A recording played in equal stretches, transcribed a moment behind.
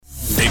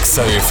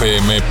Exa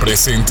FM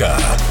presenta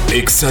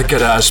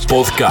Exagarage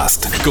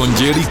Podcast con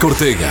Jerry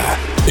Cortega.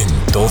 En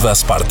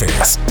todas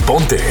partes.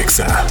 Ponte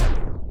Exa.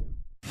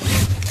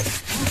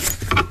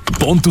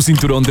 Pon tu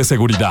cinturón de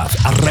seguridad,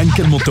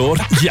 arranca el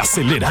motor y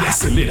acelera.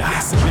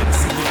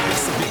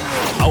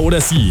 Ahora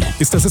sí,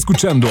 estás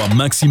escuchando a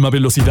máxima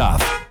velocidad.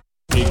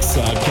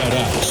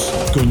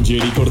 Exagarage con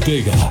Jerry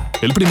Cortega.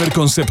 El primer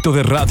concepto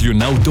de radio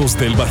en autos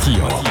del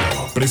Bajío.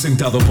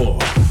 Presentado por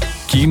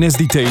Kines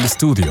Detail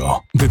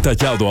Studio,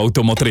 detallado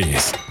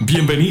automotriz.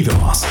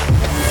 Bienvenidos.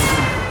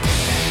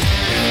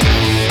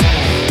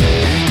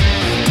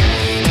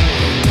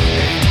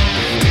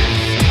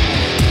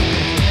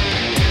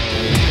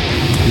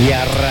 Y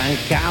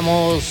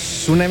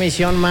arrancamos una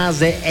emisión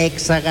más de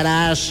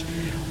Exagarage.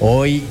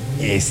 Hoy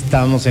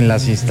estamos en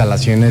las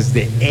instalaciones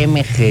de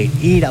MG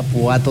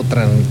IRAPUATO,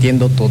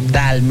 transmitiendo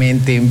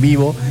totalmente en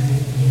vivo.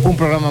 Un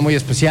programa muy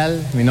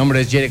especial. Mi nombre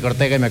es Jerry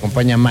Cortega y me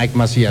acompaña Mike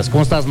Macías.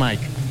 ¿Cómo estás,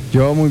 Mike?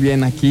 Yo muy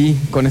bien aquí,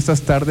 con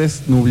estas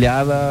tardes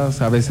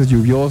nubladas, a veces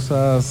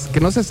lluviosas, que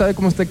no se sabe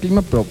cómo está el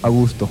clima, pero a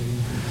gusto.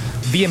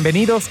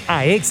 Bienvenidos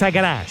a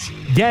Exagarage.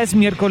 Ya es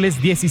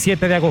miércoles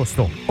 17 de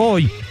agosto.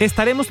 Hoy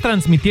estaremos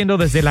transmitiendo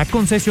desde la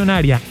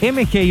concesionaria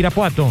MG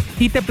IRAPUATO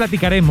y te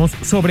platicaremos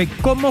sobre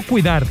cómo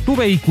cuidar tu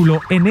vehículo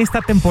en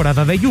esta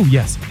temporada de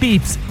lluvias,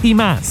 tips y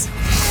más.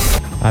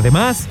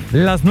 Además,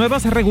 las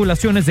nuevas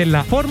regulaciones de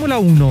la Fórmula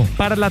 1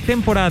 para la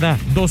temporada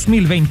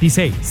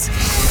 2026.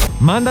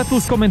 Manda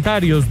tus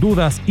comentarios,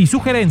 dudas y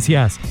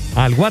sugerencias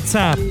al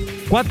WhatsApp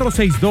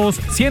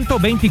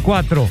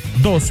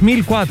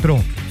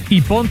 462-124-2004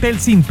 y ponte el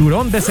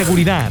cinturón de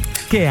seguridad,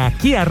 que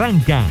aquí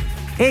arranca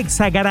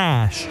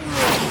Exagarage.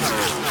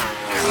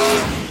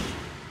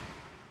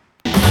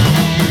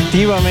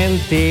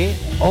 Efectivamente,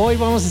 hoy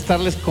vamos a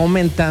estarles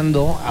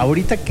comentando,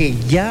 ahorita que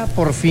ya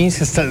por fin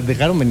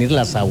dejaron venir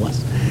las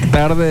aguas.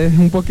 Tarde,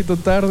 un poquito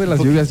tarde, las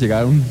lluvias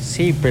llegaron.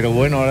 Sí, pero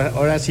bueno,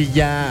 ahora sí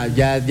ya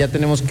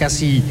tenemos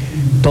casi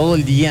todo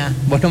el día,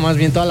 bueno, más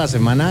bien toda la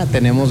semana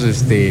tenemos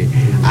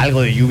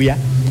algo de lluvia.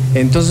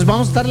 Entonces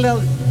vamos a estarle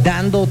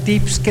dando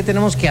tips que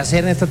tenemos que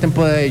hacer en esta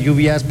temporada de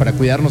lluvias para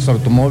cuidar nuestro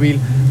automóvil,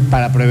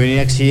 para prevenir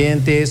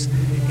accidentes.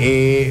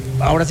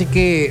 Ahora sí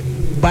que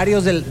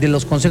varios de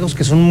los consejos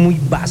que son muy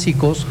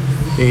básicos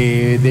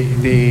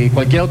de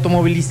cualquier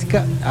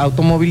automovilista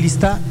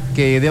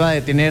que deba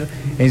de tener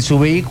en su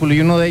vehículo, y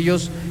uno de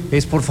ellos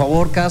es, por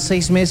favor, cada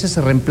 6 meses se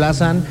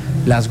reemplazan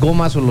las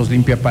gomas o los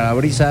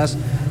limpiaparabrisas,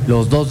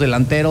 los dos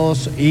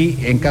delanteros, y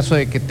en caso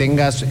de que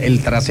tengas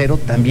el trasero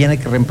también hay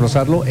que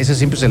reemplazarlo. Ese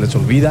siempre se les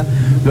olvida,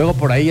 luego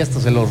por ahí hasta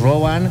se los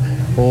roban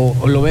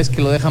o lo ves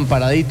que lo dejan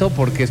paradito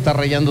porque está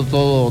rayando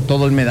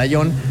todo el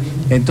medallón.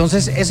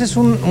 Entonces ese es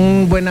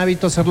un buen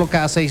hábito, hacerlo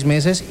cada 6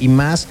 meses y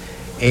más.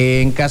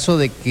 En caso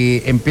de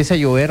que empiece a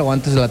llover o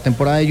antes de la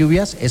temporada de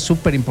lluvias, es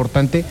súper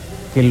importante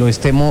que lo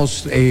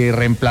estemos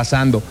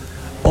reemplazando.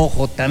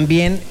 Ojo,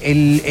 también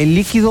el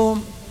líquido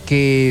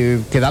que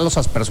da los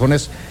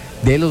aspersores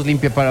de los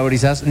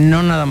limpiaparabrisas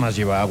no nada más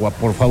lleva agua,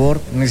 por favor,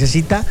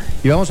 necesita,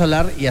 y vamos a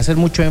hablar y hacer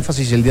mucho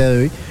énfasis el día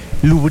de hoy,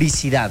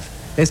 lubricidad.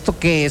 ¿Esto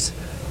qué es?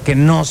 Que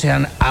no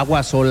sean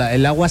agua sola.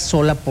 El agua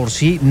sola por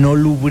sí no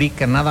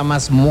lubrica, nada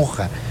más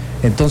moja.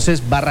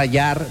 Entonces va a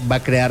rayar, va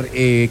a crear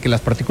que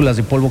las partículas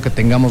de polvo que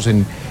tengamos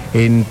en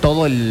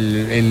todo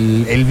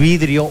el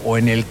vidrio o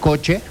en el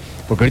coche,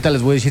 porque ahorita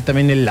les voy a decir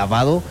también el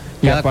lavado.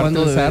 Y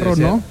aparte el sarro,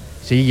 ¿no?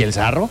 Sí, y el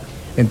sarro.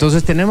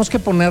 Entonces tenemos que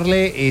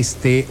ponerle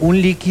un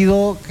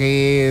líquido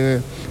que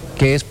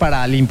es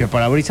para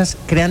limpiaparabrisas.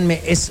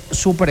 Créanme, es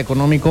súper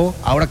económico.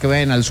 Ahora que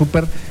vayan al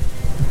súper,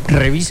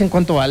 revisen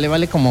cuánto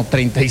vale como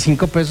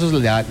 35 pesos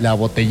la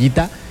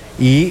botellita,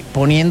 y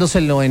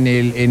poniéndoselo en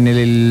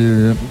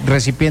el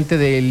recipiente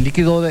del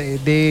líquido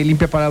de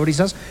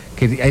limpiaparabrisas,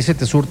 que ahí se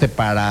te surte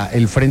para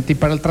el frente y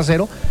para el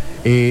trasero,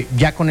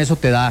 ya con eso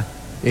te da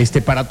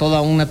para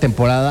toda una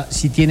temporada.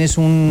 Si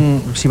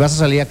vas a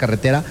salir a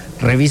carretera,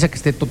 revisa que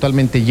esté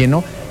totalmente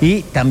lleno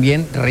y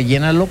también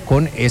rellénalo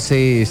con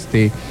ese,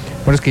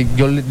 bueno, es que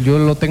yo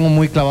lo tengo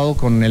muy clavado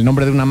con el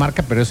nombre de una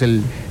marca, pero es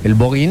el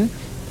Boguín,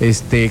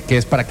 que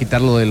es para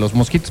quitarlo de los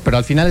mosquitos, pero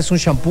al final es un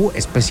shampoo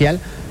especial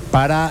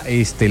para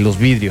los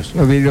vidrios.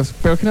 Los vidrios,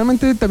 pero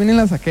generalmente también en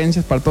las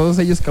agencias, para todos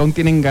ellos que aún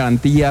tienen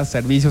garantías,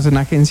 servicios en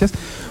agencias,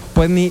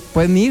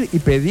 pueden ir y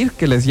pedir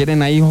que les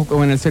llenen ahí,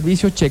 o en el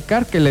servicio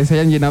checar que les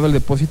hayan llenado el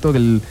depósito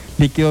del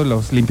líquido de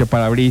los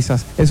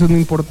limpiaparabrisas. Eso es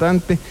muy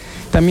importante.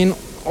 También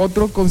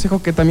otro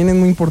consejo que también es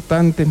muy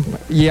importante,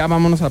 y ya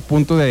vámonos al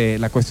punto de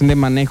la cuestión de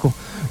manejo: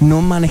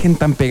 no manejen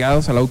tan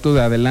pegados al auto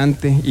de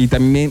adelante y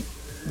también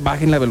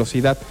bajen la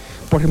velocidad.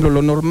 Por ejemplo,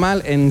 lo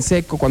normal en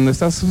seco cuando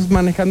estás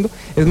manejando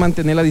es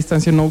mantener la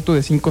distancia en un auto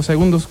de 5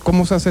 segundos.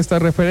 ¿Cómo se hace esta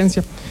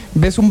referencia?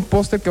 Ves un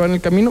póster que va en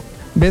el camino,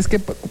 ves que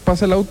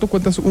pasa el auto,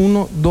 cuentas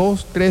 1,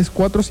 2, 3,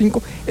 4,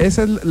 5.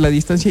 Esa es la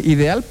distancia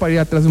ideal para ir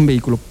atrás de un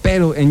vehículo.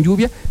 Pero en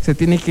lluvia se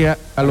tiene que ir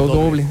a lo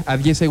doble, a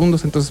 10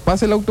 segundos. Entonces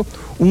pasa el auto,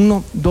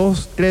 1,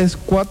 2, 3,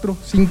 4,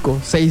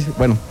 5, 6.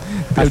 Bueno,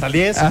 hasta el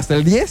 10. Hasta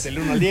el 10. Del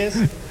 1 al 10.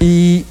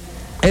 Y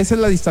esa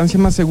es la distancia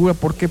más segura.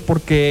 ¿Por qué?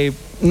 Porque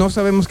no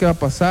sabemos qué va a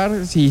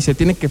pasar, si se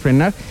tiene que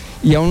frenar,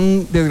 y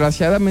aún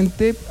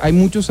desgraciadamente hay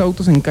muchos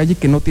autos en calle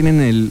que no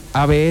tienen el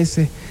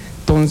ABS.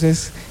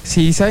 Entonces,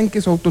 si saben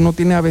que su auto no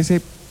tiene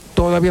ABS,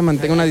 todavía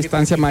mantenga una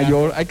distancia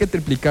mayor, hay que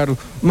triplicarlo,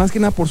 más que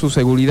nada por su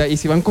seguridad. Y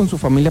si van con su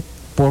familia,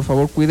 por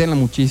favor, cuídenla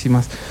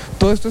muchísimas.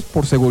 Todo esto es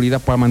por seguridad,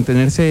 para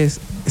mantenerse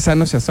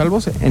sanos y a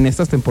salvos en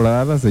estas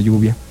temporadas de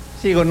lluvia.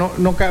 Sí,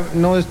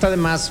 no está de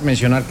más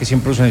mencionar que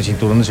siempre usen el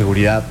cinturón de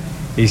seguridad,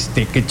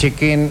 que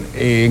chequen,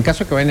 en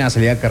caso de que vayan a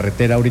salir a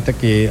carretera, ahorita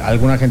que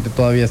alguna gente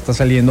todavía está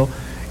saliendo,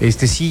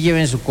 sí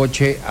lleven su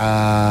coche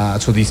a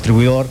su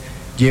distribuidor,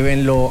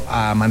 llévenlo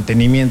a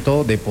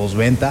mantenimiento de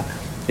postventa,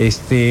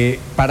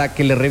 para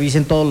que le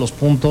revisen todos los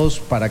puntos,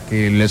 para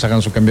que les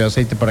hagan su cambio de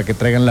aceite, para que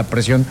traigan la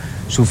presión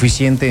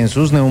suficiente en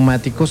sus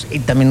neumáticos y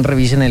también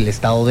revisen el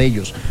estado de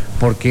ellos,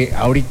 porque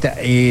ahorita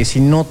si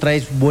no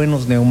traes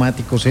buenos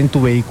neumáticos en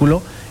tu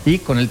vehículo, y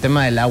con el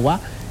tema del agua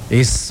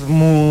es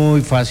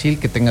muy fácil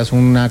que tengas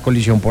una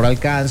colisión por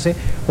alcance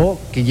o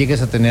que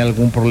llegues a tener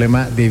algún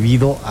problema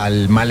debido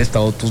al mal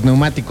estado de tus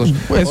neumáticos.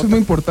 Eso es muy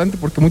importante,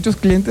 porque muchos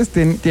clientes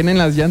tienen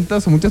las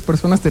llantas, o muchas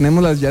personas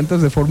tenemos las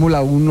llantas de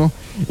Fórmula 1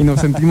 y nos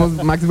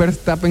sentimos Max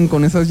Verstappen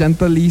con esas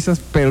llantas lisas,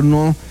 pero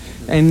no.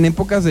 En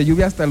épocas de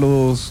lluvia hasta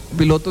los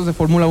pilotos de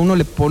Fórmula 1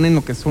 le ponen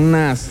lo que son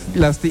las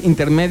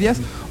intermedias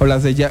o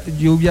las de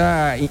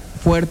lluvia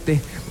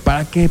fuerte.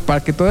 ¿Para qué?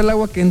 Para que todo el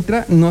agua que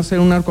entra no sea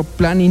un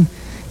aquaplaning,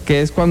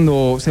 que es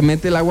cuando se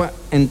mete el agua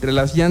entre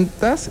las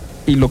llantas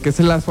y lo que es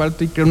el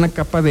asfalto, y crea una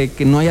capa de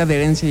que no hay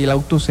adherencia y el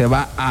auto se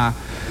va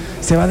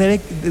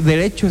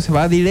derecho, se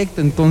va directo.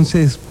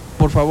 Entonces,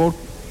 por favor,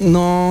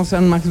 no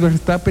sean Max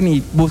Verstappen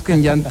y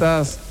busquen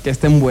llantas que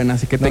estén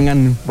buenas y que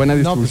tengan buena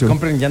distribución. No, pues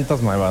compren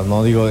llantas nuevas,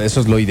 ¿no? Digo,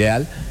 eso es lo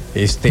ideal,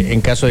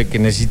 en caso de que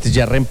necesites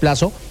ya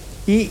reemplazo.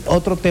 Y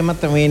otro tema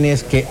también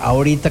es que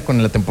ahorita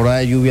con la temporada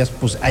de lluvias,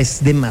 pues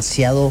es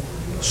demasiado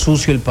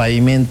sucio el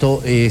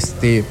pavimento,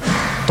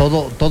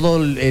 todo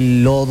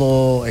el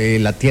lodo,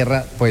 la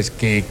tierra, pues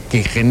que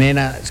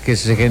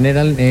se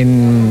generan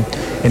en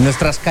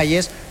nuestras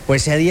calles,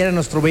 pues se adhiere a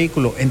nuestro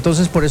vehículo.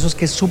 Entonces, por eso es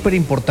que es súper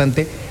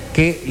importante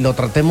que lo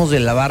tratemos de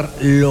lavar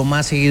lo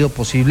más seguido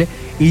posible.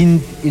 Y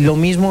el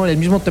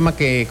mismo tema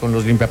que con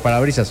los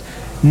limpiaparabrisas,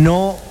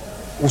 no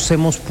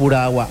usemos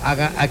pura agua.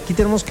 Aquí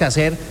tenemos que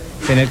hacer,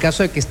 en el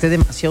caso de que esté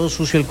demasiado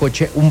sucio el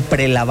coche, un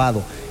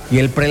prelavado. Y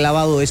el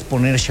prelavado es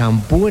poner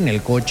shampoo en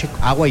el coche,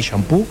 agua y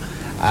shampoo,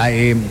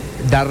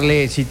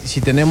 darle,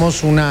 si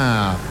tenemos un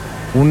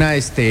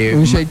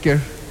shaker,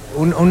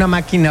 una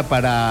máquina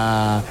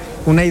para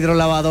una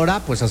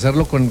hidrolavadora, pues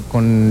hacerlo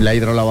con la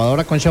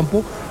hidrolavadora con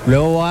shampoo,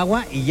 luego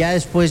agua, y ya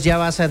después ya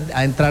vas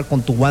a entrar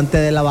con tu guante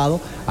de lavado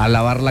a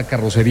lavar la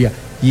carrocería.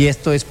 Y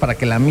esto es para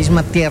que la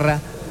misma tierra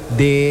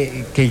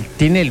que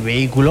tiene el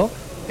vehículo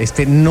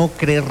no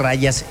cree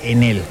rayas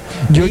en él.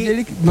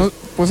 Eric,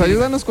 pues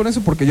ayúdanos con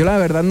eso, porque yo la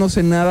verdad no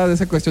sé nada de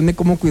esa cuestión de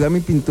cómo cuidar mi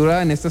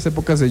pintura en estas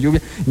épocas de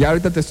lluvia. Ya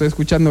ahorita te estoy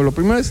escuchando. Lo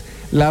primero es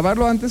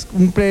lavarlo antes,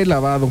 un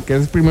prelavado, que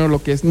es primero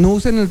lo que es. No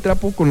usen el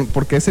trapo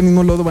porque ese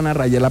mismo lodo van a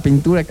rayar la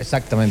pintura.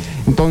 Exactamente.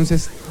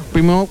 Entonces,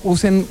 primero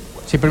usen...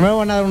 Sí, primero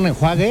van a dar un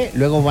enjuague,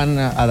 luego van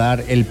a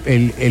dar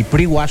el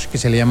pre-wash, que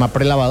se le llama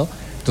prelavado.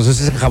 Entonces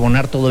es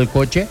enjabonar todo el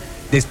coche.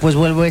 Después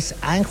vuelves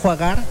a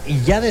enjuagar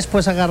y ya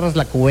después agarras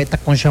la cubeta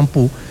con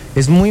shampoo.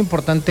 Es muy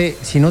importante,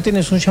 si no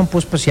tienes un shampoo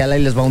especial,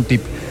 ahí les va un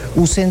tip.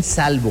 Usen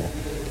Salvo.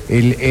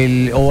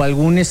 O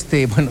algún,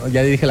 bueno,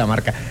 ya dije la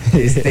marca,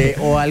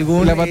 o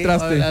algún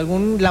lavatraste.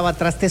 Algún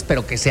lavatrastes,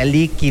 pero que sea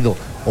líquido,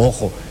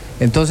 ojo.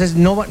 Entonces,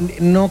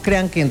 no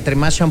crean que entre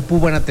más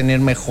shampoo van a tener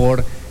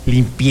mejor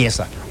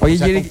limpieza. Oye,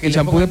 Jerry, ¿el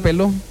shampoo de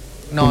pelo?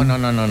 No.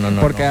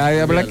 Porque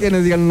habrá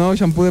quienes digan, no,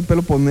 shampoo de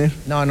pelo poner.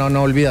 No,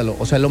 olvídalo.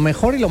 O sea, lo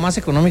mejor y lo más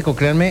económico,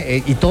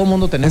 créanme, y todo el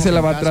mundo tenemos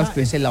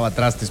es el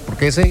lavatrastes,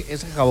 porque ese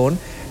jabón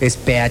es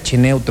pH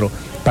neutro.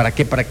 ¿Para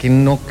qué? Para que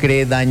no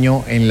cree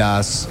daño en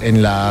las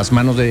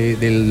manos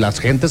de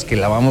las gentes que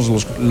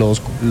lavamos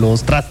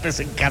los trastes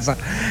en casa.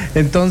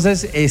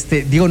 Entonces,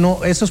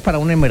 no, eso es para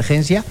una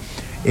emergencia.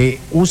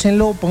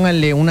 Úsenlo,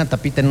 pónganle una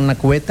tapita en una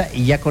cubeta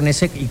y ya con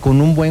y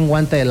con un buen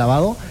guante de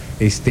lavado,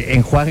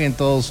 enjuaguen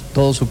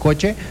todo su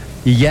coche,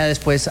 y ya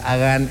después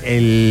hagan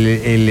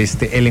el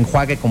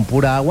enjuague con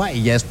pura agua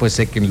y ya después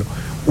séquenlo.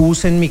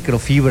 Usen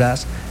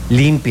microfibras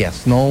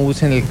limpias, no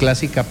usen el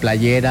clásica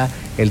playera,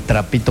 el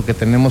trapito que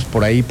tenemos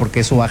por ahí,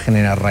 porque eso va a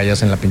generar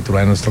rayas en la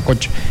pintura de nuestro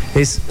coche.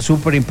 Es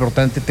súper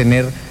importante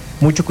tener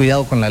mucho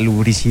cuidado con la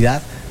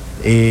lubricidad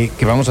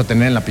que vamos a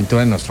tener en la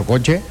pintura de nuestro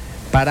coche,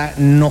 para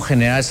no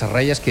generar esas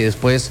rayas que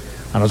después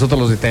a nosotros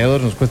los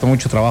detalladores nos cuesta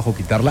mucho trabajo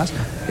quitarlas,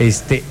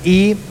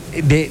 y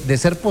de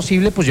ser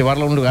posible, pues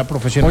llevarlo a un lugar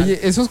profesional. Oye,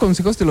 esos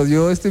consejos te los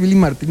dio Billy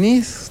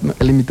Martínez,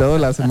 el invitado de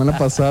la semana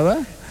pasada.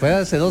 Fue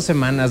hace 2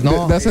 semanas,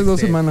 ¿no? De hace 2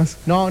 semanas.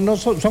 No,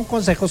 son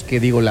consejos que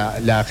digo,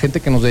 la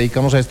gente que nos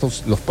dedicamos a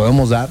estos los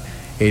podemos dar.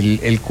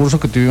 El curso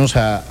que tuvimos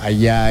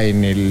allá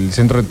en el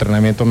centro de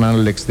entrenamiento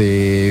Nanolex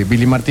de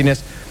Billy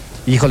Martínez,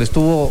 híjole,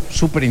 estuvo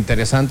súper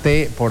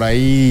interesante. Por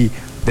ahí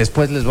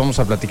Después les vamos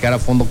a platicar a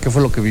fondo qué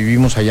fue lo que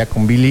vivimos allá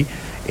con Billy.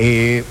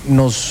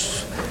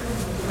 Nos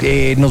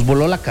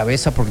voló la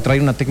cabeza porque trae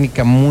una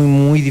técnica muy,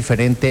 muy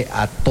diferente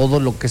a todo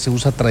lo que se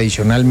usa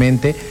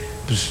tradicionalmente.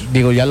 Pues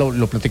digo, ya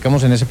lo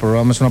platicamos en ese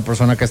programa, es una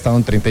persona que ha estado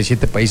en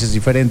 37 países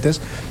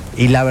diferentes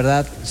y la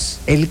verdad,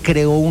 él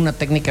creó una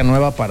técnica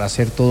nueva para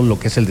hacer todo lo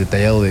que es el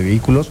detallado de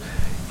vehículos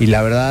y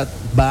la verdad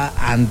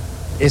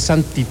es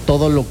anti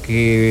todo lo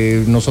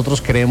que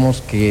nosotros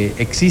creemos que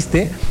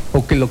existe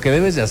o que lo que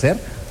debes de hacer,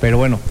 pero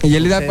bueno. Y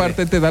él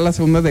aparte te da la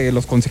segunda de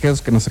los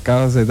consejos que nos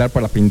acabas de dar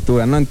para la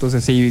pintura, ¿no?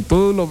 Entonces, si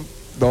tú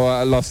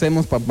lo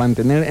hacemos para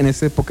mantener en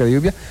esta época de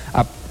lluvia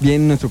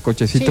bien nuestro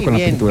cochecito sí, con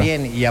bien, la pintura.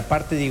 Bien, y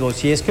aparte digo,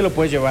 si es que lo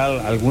puedes llevar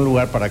a algún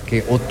lugar para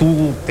que, o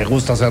tú te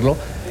gusta hacerlo,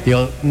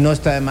 digo, no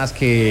está de más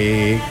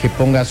que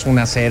pongas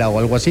una cera o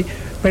algo así,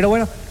 pero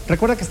bueno,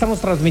 recuerda que estamos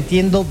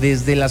transmitiendo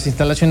desde las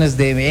instalaciones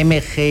de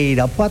MG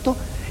Irapuato.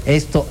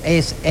 Esto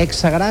es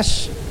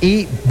Exagarage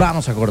y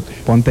vamos a corte.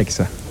 Ponte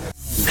Exa.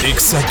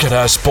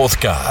 Exagarage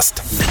Podcast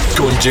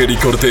con Jerry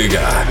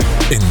Ortega.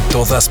 En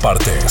todas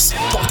partes.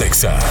 Ponte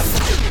Exa.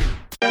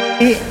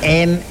 Y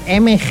en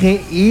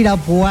MG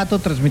Irapuato,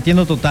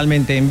 transmitiendo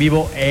totalmente en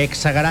vivo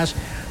Exagarage.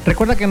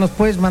 Recuerda que nos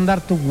puedes mandar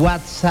tu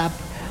WhatsApp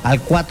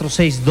al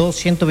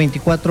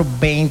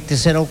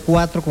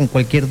 462-124-2004 con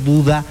cualquier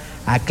duda,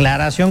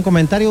 aclaración,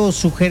 comentario o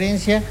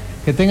sugerencia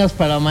que tengas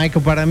para Mike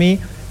o para mí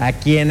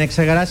aquí en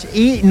Exagarage.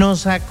 Y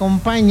nos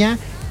acompaña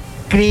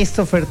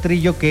Christopher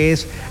Trillo, que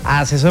es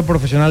asesor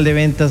profesional de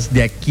ventas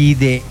de aquí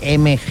de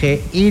MG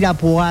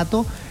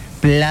Irapuato.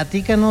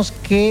 Platícanos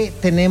qué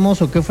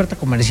tenemos o qué oferta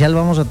comercial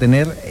vamos a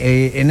tener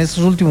en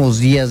estos últimos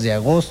días de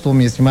agosto,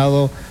 mi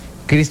estimado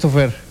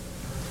Christopher.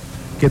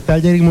 ¿Qué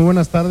tal, Jerry? Muy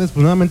buenas tardes.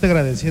 Pues nuevamente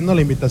agradeciendo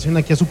la invitación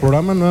aquí a su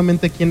programa,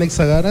 nuevamente aquí en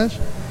Exagarage,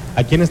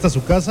 aquí en esta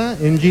su casa,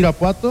 en MG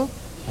Irapuato,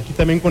 aquí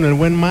también con el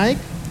buen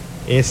Mike.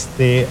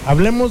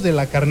 Hablemos de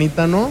la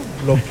carnita, ¿no?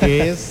 Lo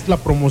que es la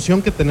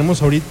promoción que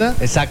tenemos ahorita.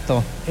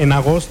 Exacto. En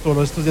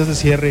agosto, estos días de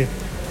cierre.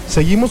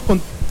 Seguimos con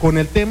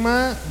el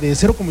tema de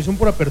cero comisión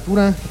por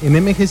apertura en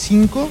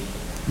MG5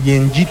 y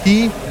en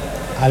GT.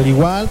 Al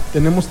igual,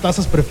 tenemos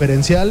tasas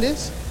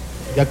preferenciales,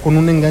 ya con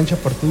un enganche a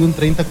partir de un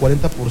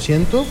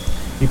 30-40%.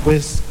 Y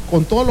pues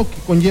con todo lo que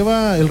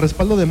conlleva el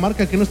respaldo de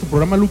marca aquí en nuestro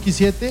programa Lucky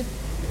 7,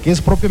 que es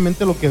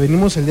propiamente lo que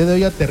venimos el día de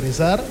hoy a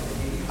aterrizar,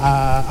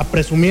 a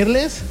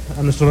presumirles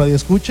a nuestros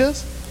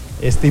radioescuchas,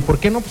 y por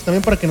qué no, pues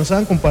también para que nos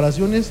hagan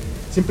comparaciones.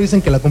 Siempre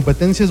dicen que la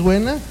competencia es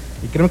buena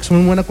y creo que es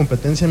muy buena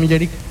competencia, mi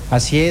Yerick.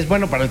 Así es,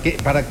 bueno,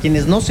 para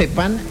quienes no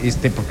sepan,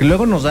 porque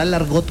luego nos da el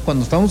argot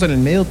cuando estamos en el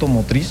medio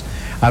automotriz,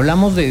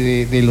 hablamos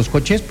de los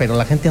coches, pero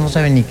la gente no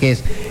sabe ni qué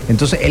es.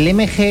 Entonces, el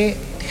MG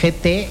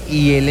GT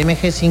y el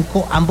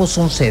MG5, ambos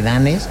son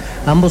sedanes,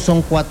 ambos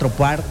son 4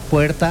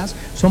 puertas,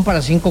 son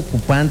para 5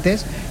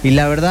 ocupantes y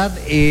la verdad,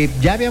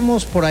 ya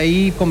habíamos por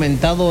ahí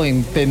comentado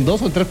en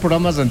 2 o 3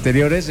 programas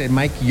anteriores,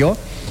 Mike y yo,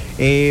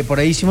 por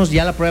ahí hicimos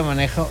ya la prueba de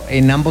manejo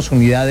en ambas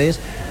unidades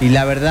y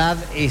la verdad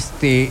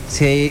se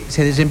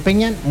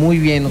desempeñan muy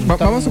bien.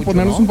 Vamos a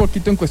ponernos un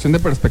poquito en cuestión de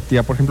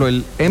perspectiva. Por ejemplo,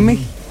 el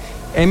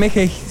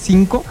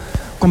MG5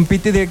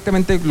 compite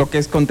directamente lo que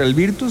es contra el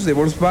Virtus de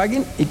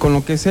Volkswagen y con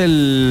lo que es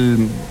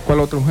 ¿cuál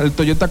otro? El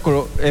Toyota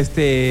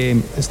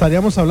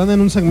Estaríamos hablando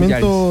en un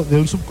segmento de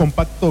un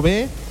subcompacto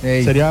B.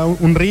 Ey. Sería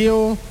un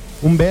Río,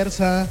 un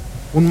Versa,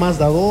 un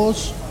Mazda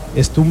 2,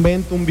 un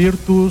Vento, un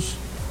Virtus,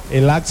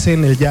 el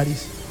Accent, el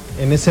Yaris.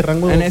 En ese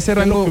rango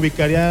que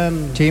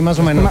ubicarían. Sí, más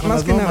o menos.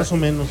 Más o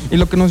menos. Y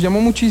lo que nos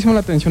llamó muchísimo la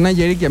atención a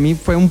Jerry y a mí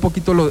fue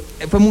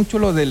mucho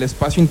lo del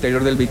espacio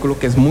interior del vehículo,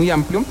 que es muy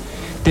amplio.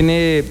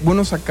 Tiene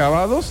buenos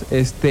acabados,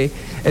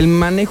 el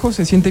manejo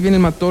se siente bien, el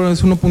motor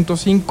es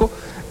 1.5.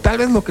 Tal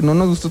vez lo que no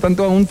nos gustó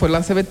tanto aún fue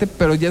la CVT,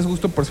 pero ya es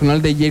gusto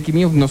personal de Jerry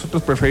mío.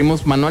 Nosotros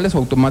preferimos manuales o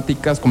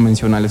automáticas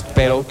convencionales,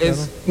 pero claro.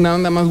 Es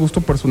nada más gusto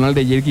personal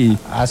de Jerry.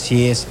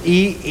 Así es.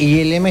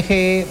 Y el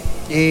MG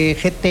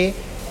GT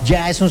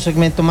ya es un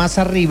segmento más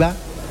arriba,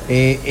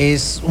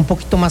 es un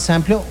poquito más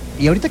amplio.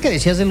 Y ahorita que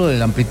decías de lo de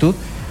la amplitud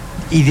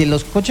y de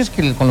los coches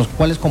con los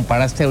cuales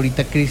comparaste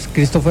ahorita,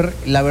 Christopher,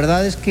 la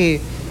verdad es que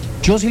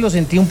yo sí lo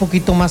sentí un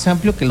poquito más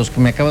amplio que los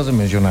que me acabas de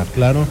mencionar.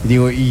 Claro.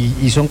 Digo,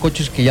 y son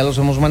coches que ya los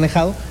hemos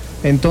manejado.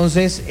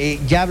 Entonces,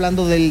 ya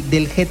hablando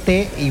del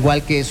GT,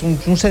 igual que es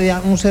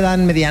un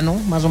sedán mediano,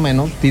 más o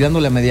menos,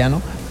 tirándole a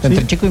mediano, sí.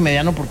 Entre chico y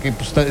mediano, porque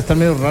pues, están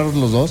medio raros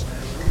los dos.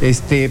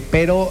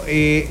 Pero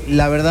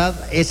la verdad,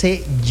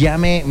 ese ya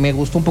me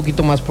gustó un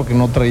poquito más porque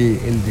no trae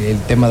el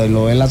tema de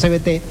lo de la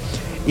CVT.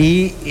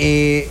 Y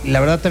la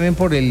verdad también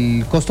por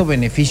el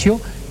costo-beneficio,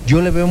 yo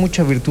le veo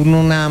mucha virtud,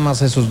 no nada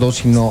más a esos dos,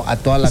 sino a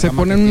toda la se gama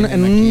ponen que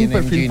en un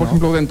perfil, MG, ¿no? por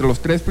ejemplo, de entre los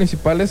 3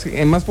 principales,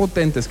 más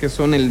potentes, que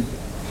son el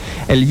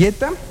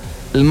Jetta,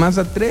 el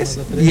Mazda 3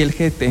 y el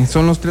GT.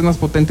 Son los 3 más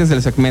potentes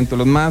del segmento.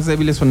 Los más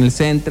débiles son el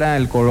Sentra,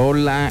 el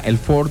Corolla, el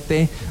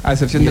Forte, a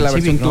excepción de la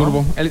versión Civic, ¿no?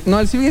 turbo.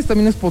 El Civic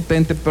también es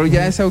potente, pero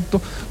ya ese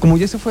auto, como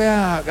ya se fue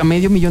a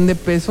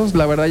 $500,000,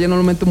 la verdad ya no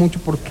lo meto mucho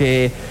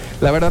porque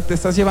la verdad te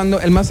estás llevando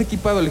el más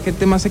equipado, el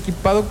GT más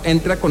equipado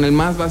entra con el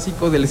más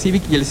básico del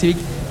Civic, y el Civic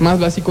más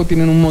básico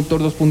tiene un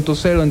motor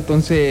 2.0,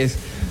 entonces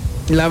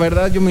la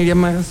verdad yo me iría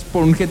más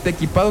por un GT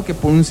equipado que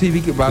por un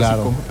Civic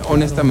básico,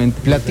 honestamente.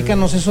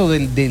 Platícanos eso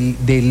del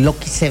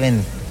Lucky 7.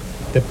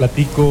 Te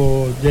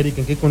platico, Jerick,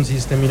 en qué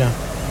consiste. Mira,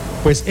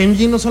 pues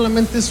MG no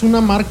solamente es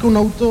una marca, un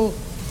auto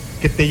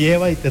que te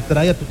lleva y te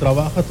trae a tu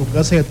trabajo, a tu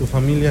casa y a tu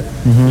familia.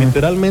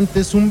 Literalmente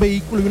es un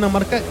vehículo y una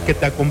marca que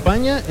te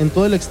acompaña en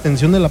toda la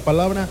extensión de la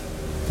palabra.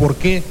 ¿Por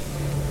qué?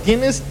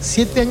 Tienes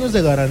 7 años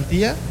de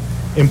garantía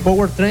en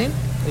powertrain,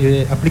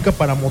 aplica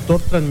para motor,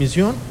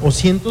 transmisión o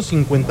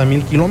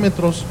 150,000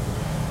 kilómetros.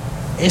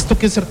 ¿Esto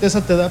qué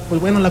certeza te da?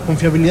 Pues bueno, la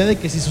confiabilidad de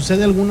que si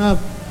sucede alguna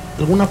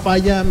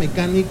falla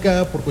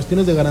mecánica por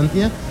cuestiones de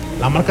garantía,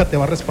 la marca te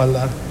va a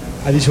respaldar.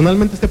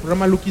 Adicionalmente, este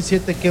programa Lucky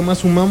 7, ¿qué más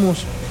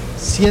sumamos?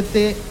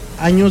 7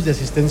 años de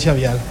asistencia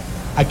vial.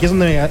 Aquí es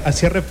donde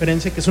hacía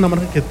referencia que es una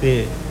marca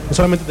que no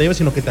solamente te lleva,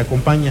 sino que te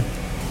acompaña.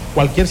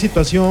 Cualquier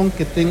situación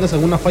que tengas,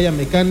 alguna falla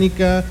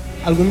mecánica,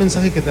 algún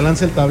mensaje que te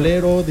lance el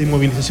tablero de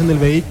inmovilización del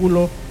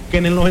vehículo, que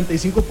en el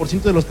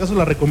 95% de los casos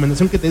la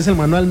recomendación que te dice el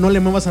manual, no le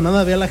muevas a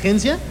nada, ve a la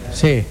agencia.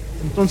 Sí.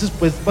 Entonces,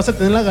 pues vas a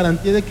tener la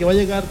garantía de que va a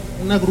llegar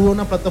una grúa,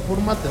 una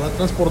plataforma, te va a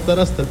transportar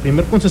hasta el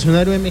primer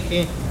concesionario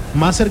MG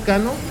más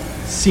cercano,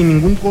 sin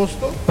ningún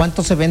costo.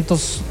 ¿Cuántos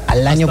eventos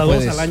al año hasta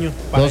puedes? 2 al año.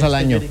 2 al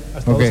año.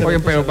 Okay. Oye,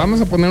 pero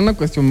vamos a poner una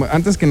cuestión,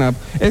 antes que nada,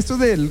 esto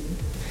de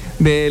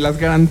las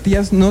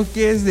garantías no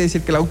quiere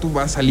decir que el auto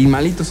va a salir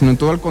malito, sino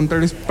todo al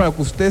contrario, es para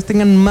que ustedes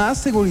tengan más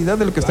seguridad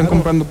de lo que están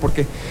comprando,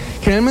 porque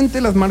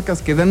generalmente las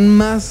marcas que dan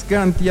más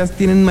garantías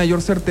tienen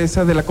mayor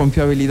certeza de la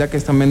confiabilidad que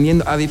están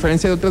vendiendo, a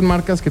diferencia de otras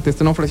marcas que te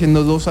están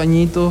ofreciendo 2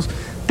 añitos,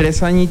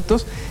 3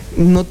 añitos,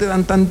 no te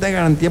dan tanta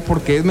garantía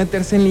porque es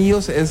meterse en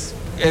líos, es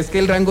que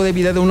el rango de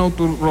vida de una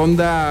auto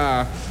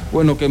Honda,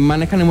 bueno, que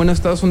manejan en buen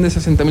estado son de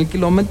 60,000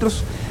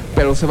 kilómetros,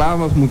 pero se va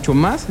mucho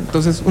más.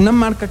 Entonces, una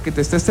marca que te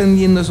está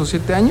extendiendo esos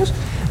 7 años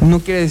no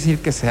quiere decir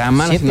que sea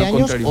mala, sino al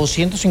contrario. 7 años o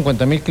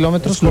 150,000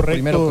 kilómetros, lo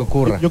primero que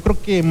ocurra. Yo creo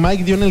que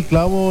Mike dio en el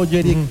clavo,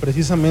 Jerick,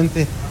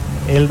 precisamente.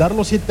 El dar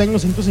los 7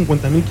 años,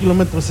 150,000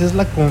 kilómetros es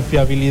la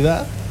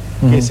confiabilidad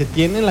que se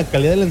tiene en la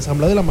calidad del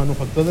ensamblado de la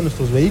manufactura de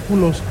nuestros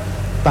vehículos.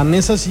 Tan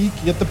es así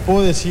que ya te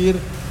puedo decir,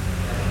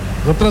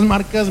 de otras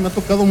marcas me ha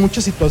tocado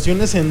muchas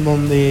situaciones en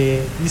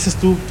donde dices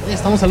tú,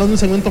 estamos hablando de un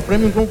segmento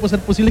premium, ¿cómo puede ser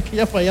posible que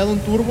haya fallado un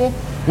turbo,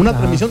 una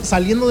transmisión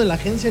saliendo de la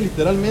agencia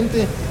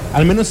literalmente?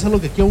 Al menos es algo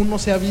que aquí aún no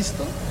se ha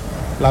visto.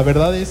 La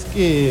verdad es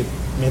que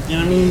me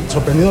tiene a mí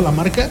sorprendido la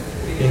marca.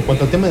 En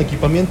cuanto al tema de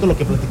equipamiento, lo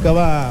que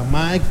platicaba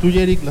Mike, tú,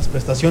 Jerick, las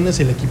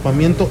prestaciones, el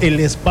equipamiento, el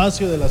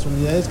espacio de las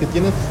unidades que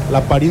tienen, la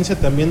apariencia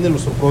también de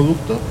nuestro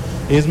producto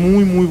es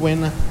muy, muy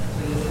buena.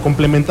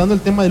 Complementando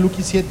el tema de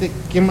Lucky 7,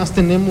 ¿qué más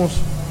tenemos?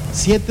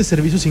 7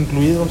 servicios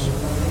incluidos.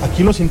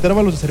 Aquí los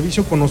intervalos de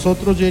servicio con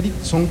nosotros, Jerick,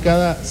 son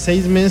cada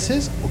 6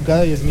 meses o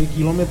cada 10,000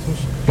 kilómetros.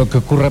 Lo que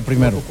ocurra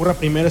primero.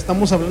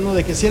 Estamos hablando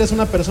de que si eres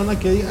una persona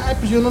que diga, ay,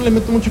 pues yo no le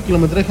meto mucho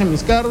kilometraje a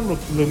mis carros,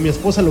 mi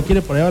esposa lo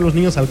quiere para llevar a los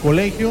niños al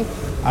colegio,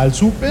 al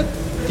súper,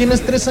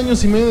 tienes 3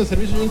 años y medio de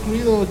servicio ya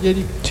incluido,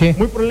 Jerick. Sí.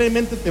 Muy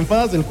probablemente te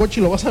enfadas del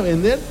coche y lo vas a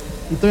vender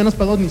y todavía no has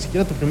pagado ni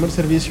siquiera tu primer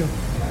servicio.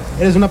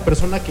 Eres una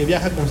persona que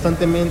viaja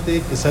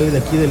constantemente, que sale de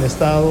aquí del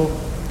estado,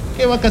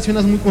 que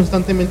vacacionas muy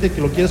constantemente,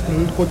 que lo quieres como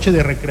un coche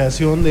de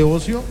recreación, de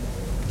ocio,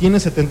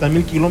 tienes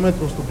 70,000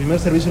 kilómetros, tu primer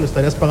servicio lo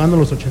estarías pagando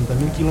los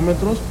 80,000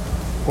 kilómetros,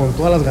 con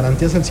todas las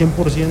garantías al 100%.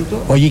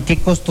 Oye, ¿qué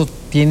costo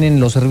tienen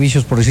los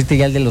servicios, por decirte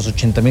ya el de los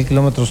 80,000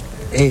 kilómetros?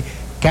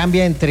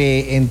 ¿Cambia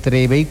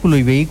entre vehículo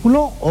y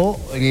vehículo o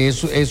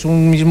es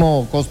un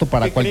mismo costo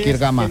para cualquier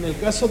gama? En el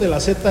caso de la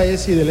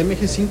ZS y del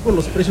MG5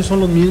 los precios son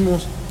los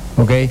mismos.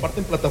 Okay.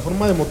 Aparte en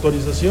plataforma de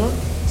motorización,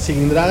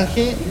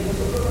 cilindraje,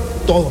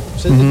 todo, o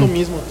sea, es lo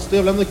mismo. Estoy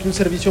hablando de que un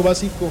servicio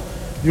básico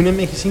de un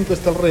MG5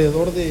 está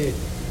alrededor de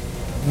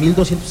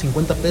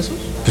 1,250 pesos.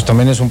 Pues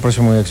también es un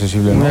precio muy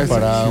accesible, ¿no?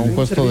 Para un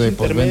costo de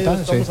postventa.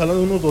 postventa. Estamos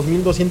hablando de unos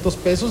 2,200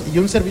 pesos y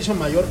un servicio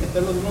mayor que te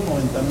hablo de unos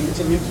 90,000,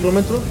 100,000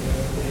 kilómetros,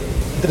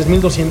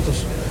 3,200.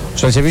 O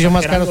sea, el servicio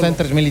más caro está en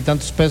 3,000 y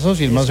tantos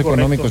pesos y el más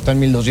económico está en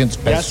 1,200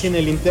 pesos. Ya si en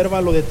el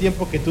intervalo de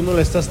tiempo que tú no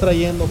le estás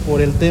trayendo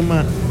por el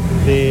tema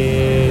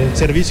del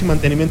servicio y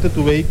mantenimiento de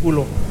tu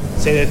vehículo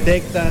se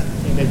detecta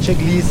en el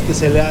checklist que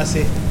se le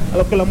hace, a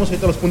lo que hablamos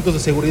ahorita, los puntos de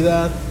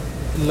seguridad,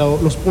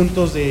 los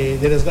puntos de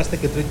desgaste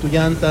que trae tu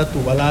llanta,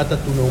 tu balata,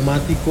 tu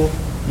neumático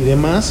y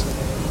demás,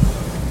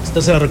 esta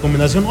es la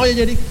recomendación. Oye,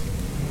 Jerick,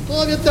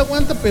 todavía te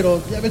aguanta,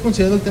 pero ya había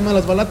considerado el tema de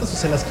las balatas o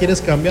se las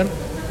quieres cambiar.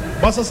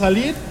 Vas a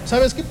salir,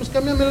 ¿sabes qué? Pues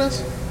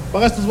cámbiamelas.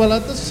 Pagas tus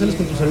balatas y sales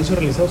con tus servicios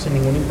realizados sin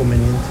ningún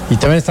inconveniente. Y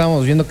también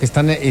estábamos viendo que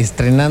están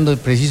estrenando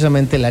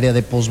precisamente el área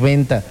de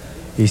postventa.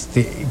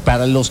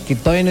 Para los que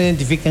todavía no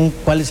identifican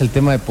cuál es el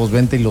tema de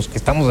postventa y los que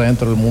estamos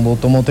adentro del mundo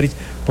automotriz,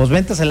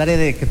 postventa es el área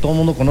de que todo el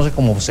mundo conoce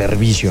como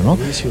servicio, ¿no?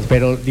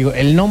 Pero digo,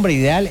 el nombre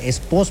ideal es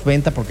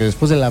postventa porque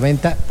después de la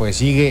venta pues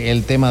sigue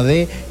el tema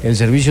de el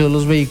servicio de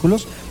los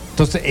vehículos.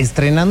 Entonces,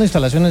 estrenando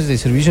instalaciones de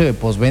servicio de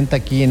postventa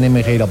aquí en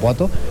MG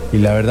Irapuato, y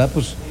la verdad,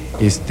 pues,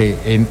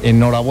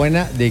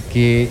 enhorabuena de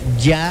que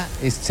ya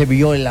se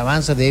vio el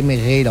avance de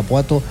MG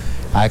Irapuato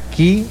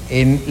aquí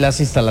en las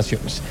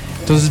instalaciones.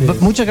 Entonces,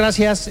 muchas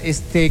gracias,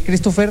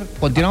 Christopher.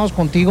 Continuamos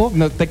contigo.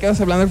 ¿No te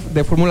quedas hablando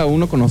de Fórmula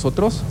 1 con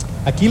nosotros?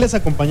 Aquí les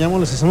acompañamos,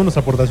 les hacemos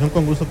nuestra aportación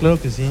con gusto,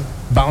 claro que sí.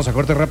 Vamos a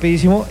corte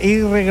rapidísimo y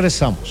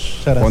regresamos.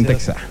 Muchas gracias. Ponte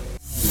Exa.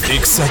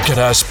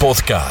 Exagarage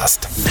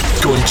Podcast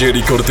con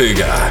Jerry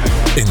Cortega.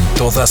 En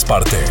todas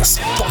partes.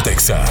 Ponte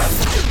Exa.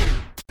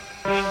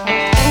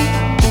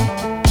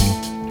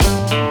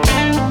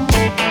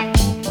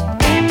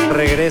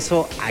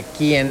 Regreso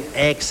aquí en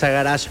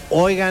Exagarage.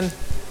 Oigan,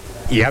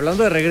 y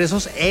hablando de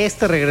regresos,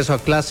 regreso a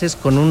clases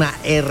con una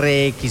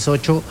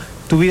RX8,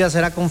 tu vida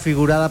será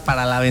configurada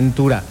para la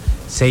aventura.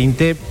 Sé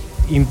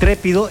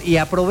intrépido y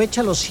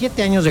aprovecha los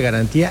 7 años de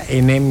garantía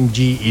en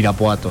MG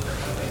Irapuato.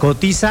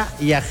 Cotiza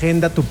y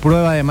agenda tu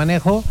prueba de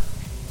manejo.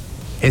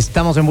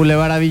 Estamos en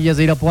Boulevard Villas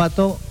de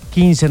Irapuato,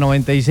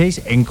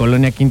 1596, en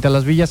Colonia Quinta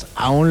Las Villas,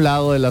 a un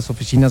lado de las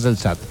oficinas del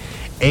SAT.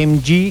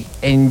 MG,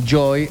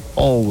 enjoy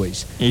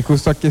always. Y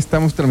justo aquí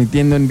estamos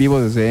transmitiendo en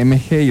vivo desde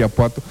MG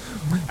Irapuato.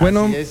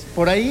 Bueno, así es.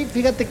 Por ahí,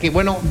 fíjate que,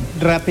 bueno,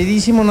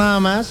 rapidísimo nada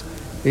más,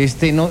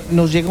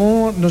 nos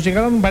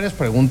llegaron varias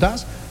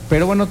preguntas,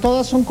 pero bueno,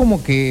 todas son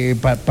como que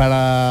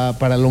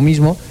para lo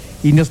mismo.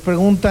 Y nos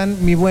preguntan,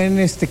 mi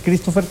buen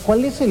Christopher,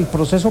 ¿cuál es el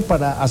proceso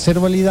para hacer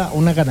válida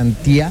una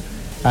garantía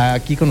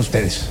aquí con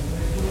ustedes?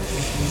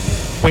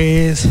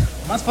 Pues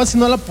más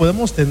fácil no la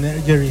podemos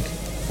tener, Jerry.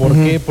 ¿Por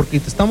qué? Porque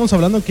te estamos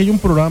hablando que hay un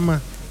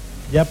programa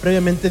ya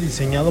previamente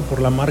diseñado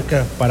por la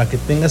marca para que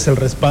tengas el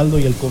respaldo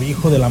y el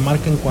cobijo de la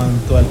marca en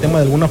cuanto al tema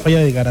de alguna falla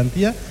de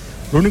garantía.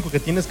 Lo único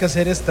que tienes que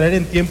hacer es traer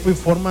en tiempo y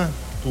forma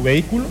tu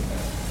vehículo,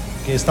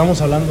 que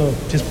estamos hablando,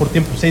 si es por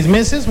tiempo, 6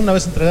 meses, una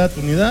vez entregada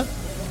tu unidad,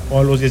 o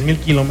a los 10,000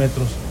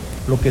 kilómetros,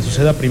 lo que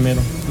suceda primero.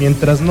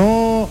 Mientras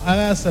no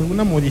hagas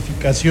alguna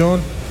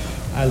modificación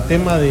al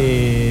tema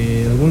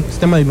de algún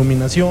sistema de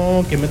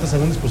iluminación, que metas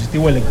algún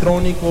dispositivo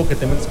electrónico, que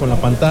te metas con la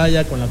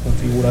pantalla, con la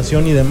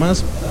configuración y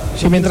demás.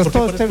 Sí, mientras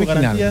todo esté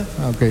original.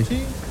 Okay. Sí.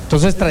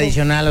 Entonces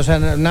tradicional, o sea,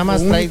 nada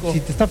más trae, si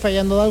te está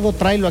fallando algo,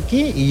 tráelo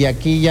aquí y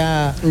aquí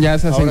ya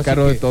se hace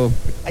cargo de todo.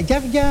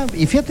 Ya,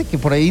 y fíjate que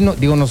por ahí,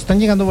 nos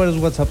están llegando varios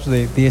WhatsApps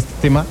de este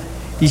tema.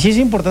 Y sí es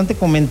importante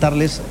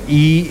comentarles,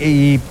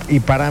 y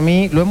para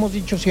mí, lo hemos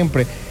dicho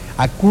siempre,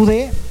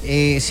 acude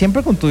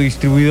siempre con tu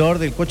distribuidor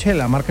del coche de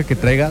la marca que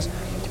traigas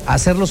a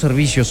hacer los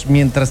servicios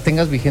mientras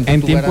tengas vigente en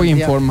tu tiempo garantía,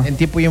 y en forma. En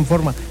tiempo y en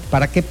forma.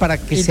 ¿Para qué? Para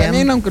que y sean...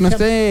 también, aunque no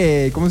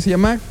esté, ¿cómo se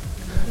llama?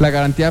 La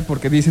garantía,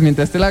 porque dicen,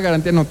 mientras esté la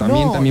garantía,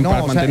 también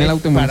para mantener el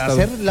auto en buen estado.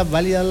 Para hacer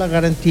válida la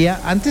garantía,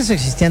 antes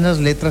existían las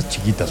letras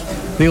chiquitas.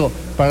 Digo,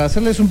 para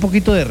hacerles un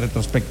poquito de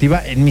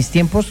retrospectiva, en mis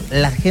tiempos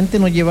la gente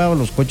no llevaba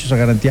los coches a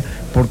garantía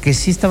porque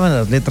sí estaban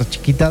las letras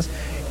chiquitas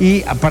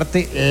y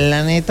aparte,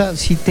 la neta,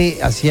 sí te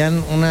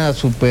hacían una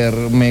super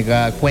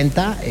mega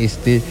cuenta,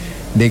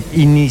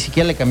 y ni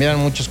siquiera le cambiaban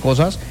muchas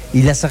cosas,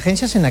 y las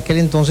agencias en aquel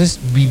entonces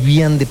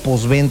vivían de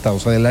postventa, o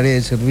sea, del área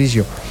de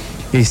servicio.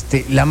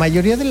 La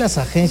mayoría de las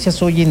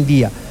agencias hoy en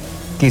día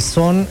que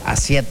son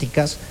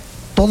asiáticas,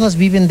 todas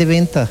viven de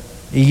venta.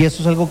 Y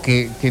eso es algo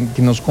que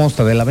nos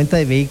consta, de la venta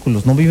de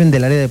vehículos, no viven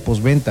del área de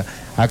postventa.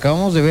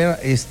 Acabamos de ver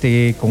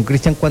con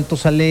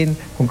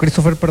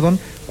Christopher,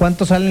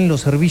 cuánto salen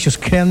los servicios.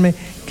 Créanme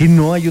que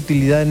no hay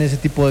utilidad en ese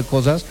tipo de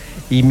cosas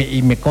y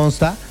me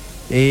consta,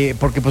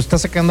 porque pues está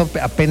sacando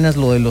apenas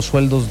lo de los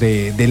sueldos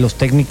de los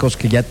técnicos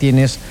que ya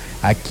tienes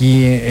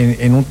aquí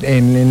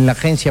en la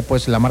agencia,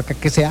 pues la marca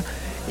que sea.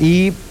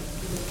 Y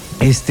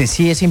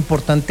sí es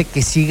importante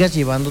que sigas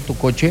llevando tu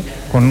coche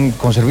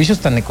con servicios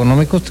tan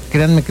económicos.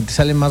 Créanme que te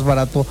sale más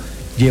barato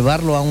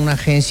llevarlo a una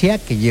agencia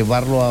que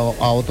llevarlo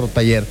a otro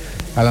taller.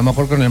 A lo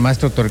mejor con el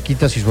maestro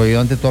Torquitas y su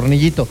ayudante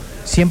Tornillito.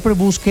 Siempre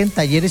busquen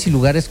talleres y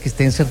lugares que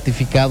estén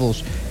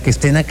certificados, que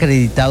estén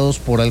acreditados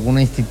por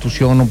alguna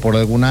institución o por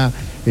alguna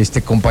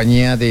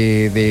compañía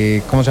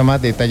de ¿cómo se llama?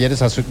 De talleres,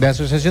 de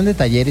asociación de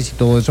talleres y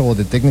todo eso, o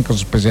de técnicos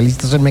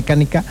especialistas en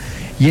mecánica.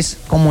 Y es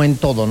como en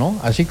todo, ¿no?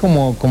 Así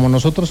como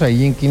nosotros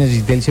ahí en Kines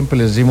Digital siempre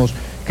les decimos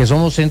que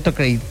somos centro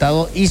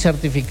acreditado y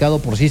certificado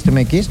por System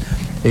X.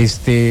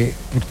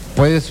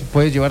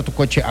 Puedes llevar tu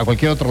coche a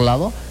cualquier otro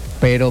lado,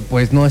 pero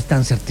pues no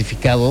están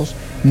certificados,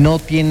 no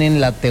tienen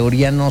la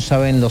teoría, no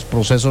saben los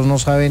procesos, no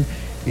saben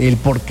el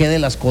porqué de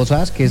las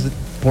cosas, que es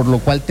por lo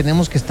cual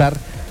tenemos que estar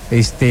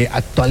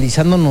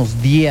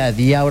actualizándonos día a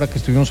día. Ahora que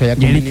estuvimos allá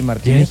con Lili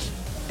Martínez.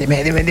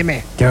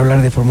 Dime. Quiero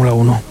hablar de Fórmula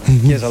 1.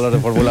 ¿Quieres hablar de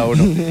Fórmula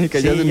 1?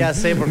 Sí, ya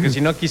sé, porque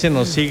si no aquí se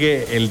nos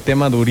sigue el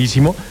tema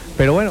durísimo.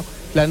 Pero bueno,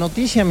 la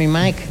noticia, mi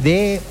Mike,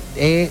 de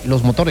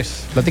los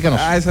motores. Platícanos.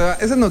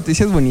 Esa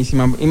noticia es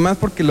buenísima, y más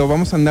porque lo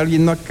vamos a andar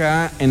viendo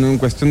acá en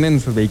cuestión de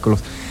nuestros vehículos.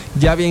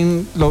 Ya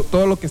bien,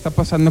 todo lo que está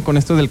pasando con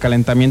esto del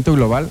calentamiento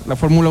global, la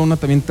Fórmula 1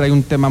 también trae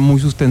un tema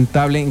muy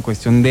sustentable en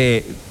cuestión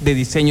de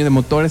diseño de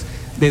motores,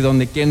 de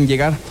donde quieren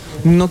llegar.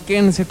 No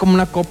quieren ser como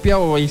una copia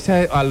o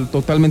irse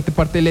totalmente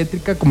parte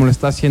eléctrica como lo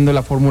está haciendo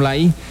la Fórmula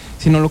I,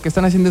 sino lo que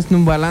están haciendo es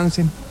un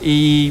balance.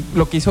 Y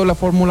lo que hizo la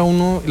Fórmula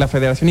 1, la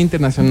Federación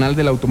Internacional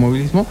del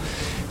Automovilismo,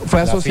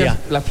 fue asociar,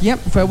 la FIA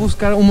fue a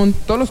buscar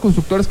todos los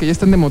constructores que ya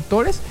están de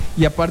motores,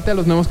 y aparte a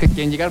los nuevos que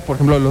quieren llegar, por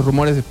ejemplo, los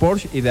rumores de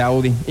Porsche y de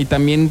Audi. Y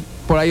también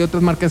por ahí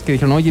otras marcas que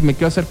dijeron, oye, me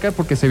quiero acercar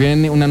porque se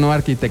viene una nueva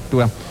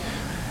arquitectura.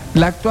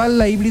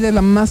 La híbrida es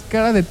la más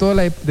cara de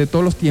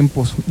todos los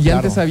tiempos. Y claro,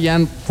 antes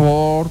habían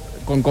Ford,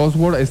 con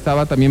Cosworth,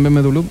 estaba también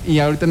BMW, y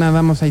ahorita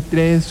nada más hay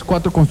 3,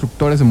 4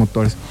 constructores de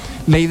motores.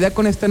 La idea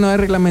con este nuevo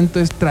reglamento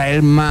es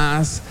traer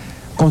más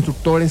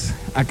constructores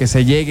a que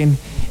se lleguen,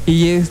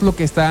 y es lo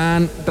que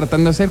están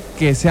tratando de hacer,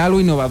 que sea algo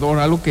innovador,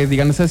 algo que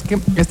digan, ¿sabes qué?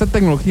 Esta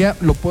tecnología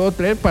lo puedo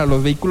traer para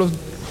los vehículos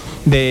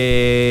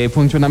de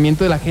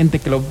funcionamiento de la gente,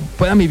 que lo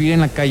puedan vivir en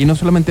la calle, no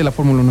solamente la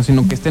Fórmula 1,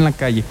 sino que esté en la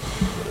calle.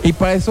 Y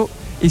para eso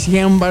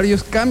hicieron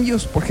varios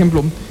cambios. Por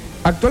ejemplo,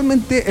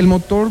 actualmente el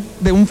motor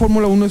de un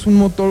Fórmula 1 es un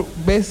motor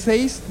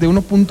V6 de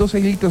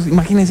 1.6 litros.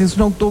 Imagínense, es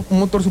un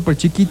motor súper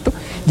chiquito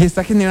y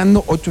está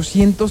generando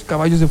 800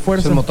 caballos de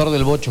fuerza. Es el motor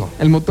del bocho.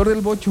 El motor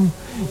del bocho.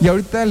 Y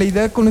ahorita la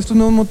idea con estos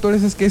nuevos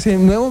motores es que ese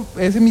mismo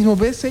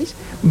V6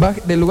 va,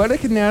 en lugar de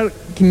generar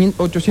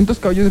 800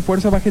 caballos de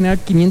fuerza, va a generar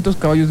 500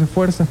 caballos de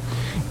fuerza.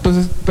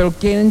 Entonces, pero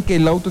quieren que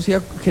el auto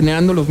siga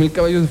generando los 1000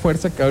 caballos de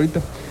fuerza que ahorita.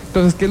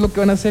 Entonces, ¿qué es lo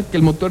que van a hacer? Que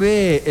el motor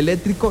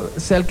eléctrico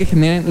sea el que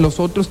genere los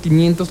otros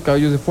 500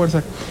 caballos de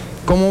fuerza.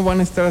 ¿Cómo van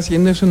a estar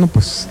haciendo eso? No,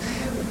 pues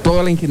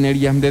toda la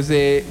ingeniería.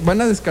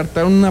 Van a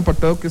descartar un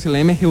apartado que es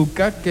el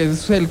MGUK, que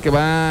es el que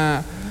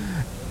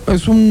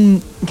es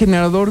un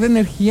generador de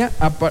energía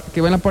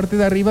que va en la parte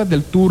de arriba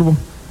del turbo.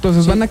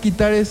 Entonces, sí, van a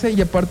quitar ese,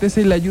 y aparte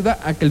ese le ayuda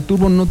a que el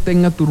turbo no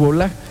tenga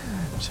turbolag.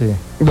 Sí.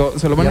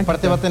 Se lo van y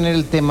aparte va a tener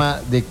el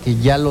tema de que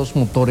ya los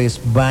motores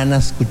van a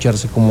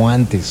escucharse como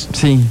antes.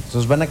 Sí.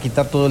 Entonces van a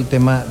quitar todo el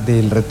tema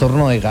del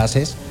retorno de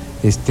gases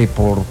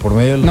por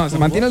medio del... No, se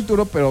mantiene el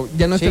turbo, pero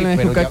ya no es el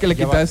MGK que le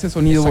quita ese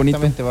sonido bonito.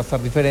 Exactamente, va a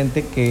estar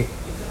diferente,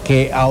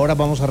 que ahora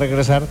vamos a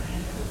regresar.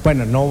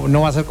 Bueno,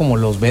 no va a ser como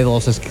los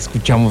V12s que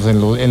escuchamos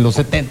en los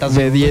 70s,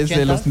 V10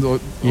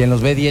 y en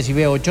los V10 y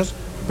V8s,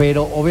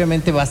 pero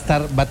obviamente va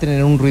a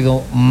tener un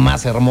ruido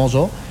más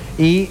hermoso.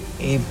 Y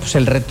pues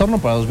el retorno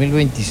para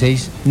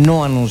 2026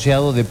 no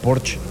anunciado de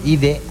Porsche y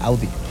de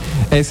Audi.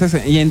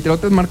 Y entre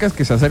otras marcas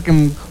que se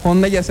acerquen.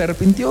 Honda ya se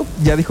arrepintió,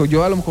 ya dijo,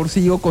 yo a lo mejor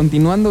sigo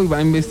continuando y va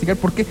a investigar.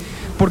 ¿Por qué?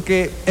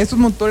 Porque estos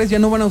motores ya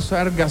no van a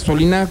usar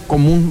gasolina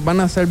común,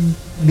 van a ser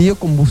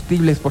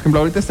biocombustibles. Por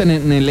ejemplo, ahorita están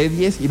en el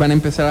E10 y van a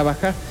empezar a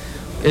bajar.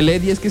 El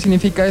E10, ¿qué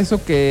significa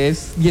eso? Que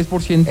es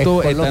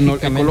 10% etanol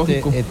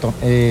ecológico.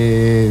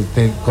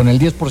 Con el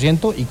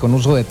 10% y con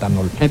uso de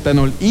etanol.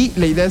 Etanol. Y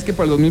la idea es que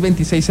para el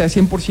 2026 sea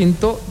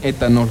 100%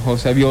 etanol, o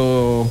sea,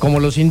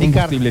 como los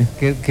indicar,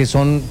 que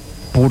son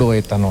puro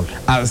etanol.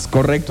 Es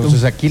correcto.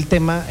 Entonces aquí el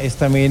tema es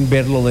también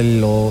ver lo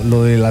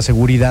de la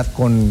seguridad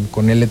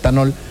con el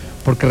etanol,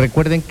 porque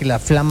recuerden que la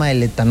flama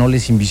del etanol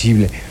es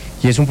invisible.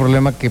 Y es un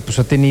problema que pues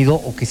ha tenido,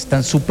 o que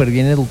están súper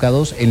bien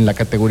educados en la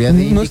categoría de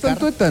IndyCar. No es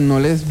tanto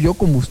etanol, es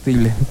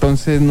biocombustible.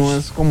 Entonces no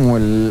es como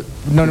el...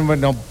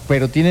 No,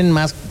 pero tienen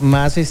más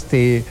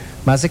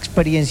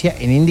experiencia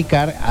en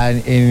IndyCar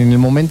en el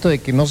momento de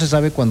que no se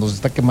sabe cuando se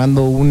está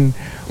quemando un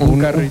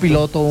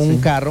piloto o un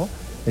carro.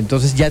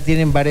 Entonces ya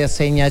tienen varias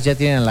señas, ya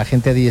tienen a la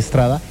gente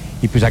adiestrada.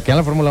 Y pues aquí en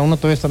la Fórmula 1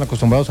 todavía están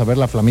acostumbrados a ver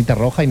la flamita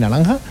roja y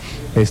naranja,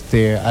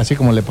 así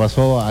como le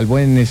pasó al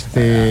buen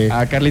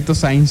a Carlitos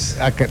Sainz.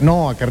 A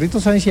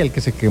Carlitos Sainz y al que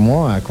se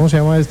quemó, ¿cómo se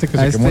llama que se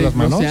quemó las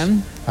manos?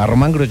 Grosjean. A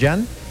Román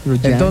Grosjean.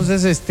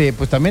 Entonces,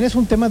 pues también es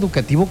un tema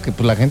educativo que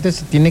pues la gente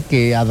se tiene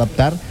que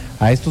adaptar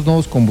a estos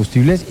nuevos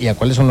combustibles y a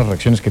cuáles son las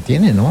reacciones que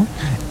tiene, ¿no?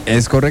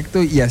 Es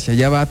correcto, y hacia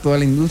allá va toda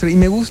la industria. Y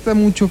me gusta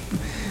mucho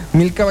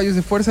 1000 caballos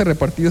de fuerza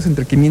repartidos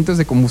entre 500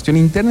 de combustión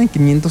interna y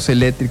 500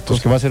 eléctricos.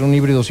 Pues que va a ser un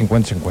híbrido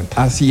 50-50.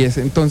 Así es.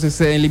 Entonces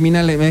se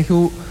elimina el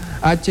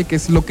MGUH, que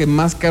es lo que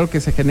más caro que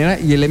se genera,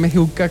 y el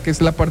MGUK, que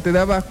es la parte de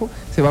abajo,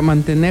 se va a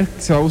mantener.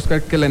 Se va a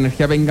buscar que la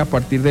energía venga a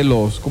partir de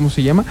los, ¿cómo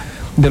se llama?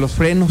 De los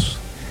frenos.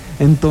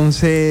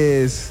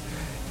 Entonces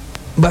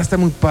va a estar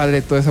muy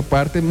padre toda esa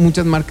parte.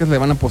 Muchas marcas le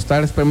van a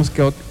apostar, esperemos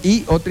que...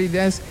 Y otra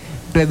idea es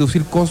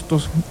reducir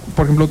costos.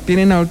 Por ejemplo,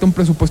 tienen ahorita un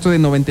presupuesto de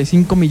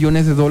 $95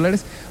 millones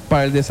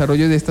para el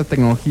desarrollo de estas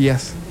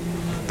tecnologías.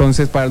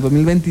 Entonces, para el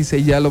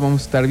 2026 ya lo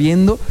vamos a estar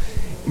viendo.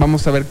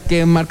 Vamos a ver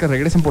qué marcas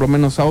regresan, por lo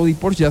menos Audi y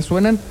Porsche ya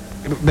suenan.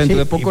 Dentro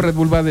de poco Red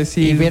Bull va a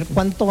decir... Y ver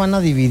cuánto van a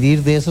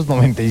dividir de esos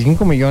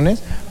 95 millones,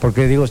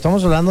 porque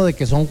estamos hablando de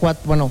que son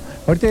 4... Bueno,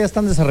 ahorita ya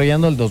están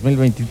desarrollando el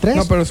 2023.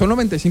 No, pero son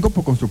 95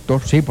 por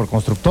constructor. Sí, por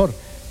constructor.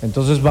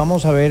 Entonces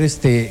vamos a ver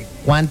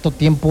cuánto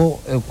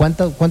tiempo,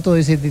 cuánto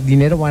de ese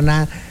dinero van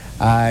a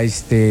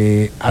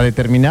a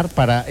determinar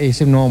para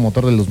ese nuevo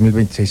motor del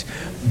 2026.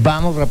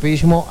 Vamos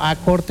rapidísimo a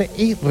corte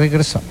y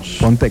regresamos.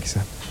 Ponte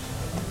Exa.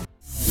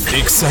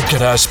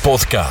 Exagarage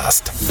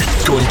Podcast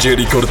con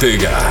Jerry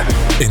Ortega.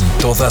 En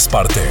todas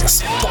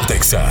partes. Ponte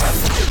Exa.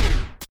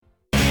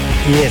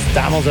 Y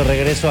estamos de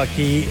regreso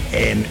aquí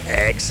en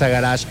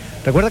Exagarage.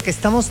 Recuerda que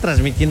estamos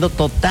transmitiendo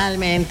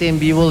totalmente en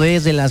vivo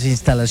desde las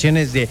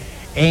instalaciones de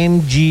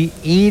MG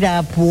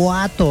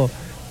Irapuato.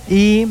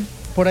 Y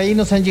por ahí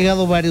nos han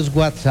llegado varios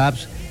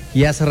WhatsApps.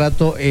 Y hace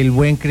rato el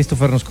buen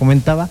Christopher nos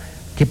comentaba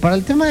que para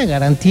el tema de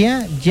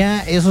garantía,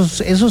 ya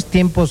esos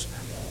tiempos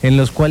en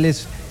los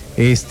cuales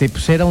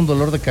pues era un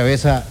dolor de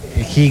cabeza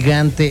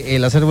gigante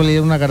el hacer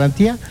valer una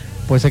garantía,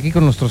 pues aquí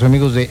con nuestros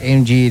amigos de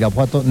MG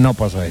Irapuato no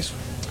pasa eso.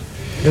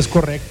 Es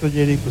correcto,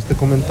 Jerry, pues te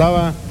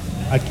comentaba,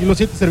 aquí los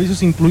 7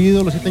 servicios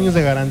incluidos, los 7 años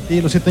de garantía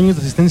y los 7 años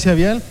de asistencia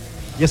vial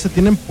ya se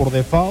tienen por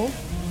default,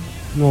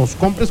 nos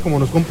compres como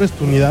nos compres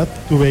tu unidad,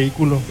 tu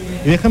vehículo.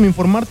 Y déjame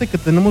informarte que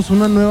tenemos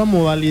una nueva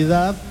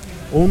modalidad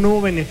o un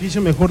nuevo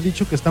beneficio, mejor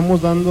dicho, que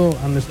estamos dando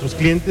a nuestros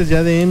clientes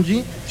ya de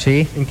MG.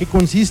 Sí. ¿En qué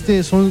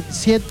consiste? Son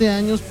 7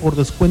 años por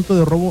descuento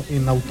de robo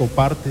en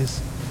autopartes.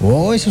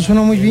 Oh, eso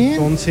suena muy bien.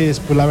 Entonces,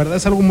 pues la verdad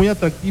es algo muy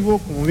atractivo,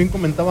 como bien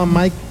comentaba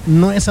Mike,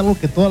 no es algo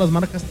que todas las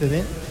marcas te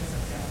den.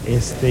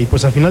 Y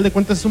pues al final de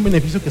cuentas es un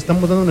beneficio que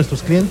estamos dando a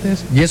nuestros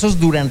clientes. ¿Y eso es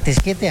durante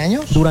 7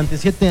 años? Durante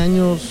 7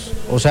 años.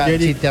 O sea,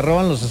 Jerry, si te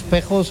roban los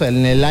espejos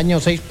en el año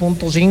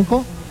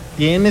 6.5...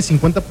 tienes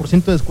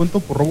 50% de descuento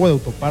por robo de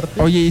autoparte.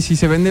 Oye, y si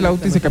se vende el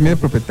auto y se cambia de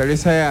propietario,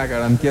 ¿esa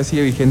garantía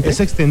sigue vigente? Es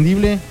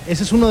extendible.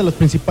 Esa es una de las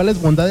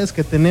principales bondades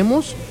que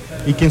tenemos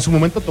y que en su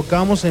momento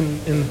tocábamos en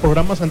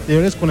programas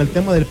anteriores con el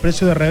tema del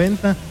precio de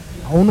reventa.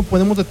 Aún no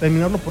podemos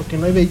determinarlo porque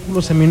no hay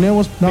vehículos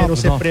seminuevos, pero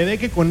pues se prevé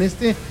que con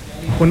este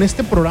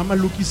programa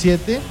Lucky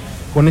 7,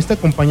 con este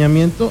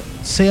acompañamiento,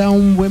 sea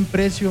un buen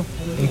precio.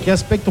 ¿En qué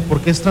aspecto?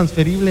 Porque es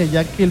transferible,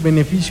 ya que el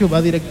beneficio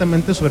va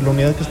directamente sobre la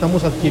unidad que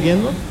estamos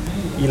adquiriendo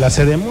y la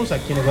cedemos a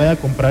quienes vaya a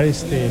comprar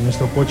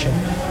nuestro coche.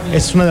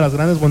 Esa es una de las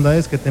grandes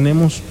bondades que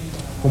tenemos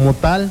como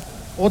tal.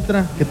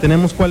 Otra que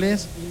tenemos, ¿cuál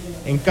es?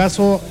 En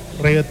caso,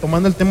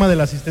 retomando el tema de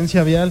la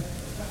asistencia vial,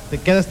 te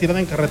quedas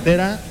tirada en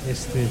carretera,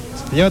 se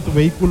te lleva tu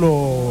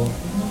vehículo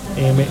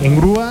en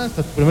grúa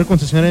hasta tu primer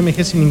concesionaria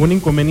MG sin ningún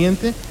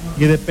inconveniente,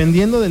 y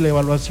dependiendo de la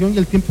evaluación y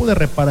el tiempo de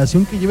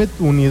reparación que lleve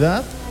tu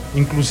unidad,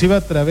 inclusive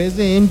a través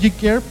de MG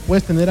Care,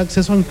 puedes tener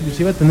acceso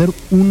inclusive a tener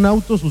un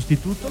auto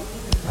sustituto.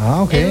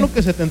 Ah, ok. En lo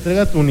que se te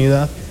entrega tu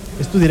unidad.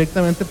 Esto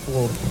directamente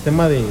por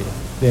tema de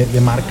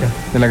marca.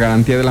 De la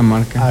garantía de la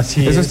marca.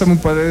 Así Eso es. está muy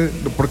padre,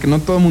 porque no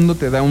todo el mundo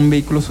te da un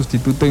vehículo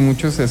sustituto y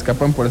muchos se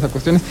escapan por esas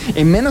cuestiones.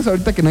 Y menos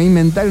ahorita que no hay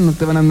inventario, no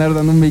te van a andar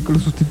dando un vehículo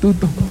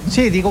sustituto.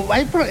 Sí, digo,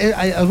 hay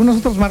algunas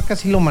otras marcas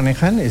sí lo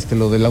manejan,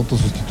 lo del auto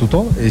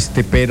sustituto,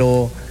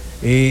 pero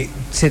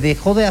se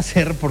dejó de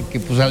hacer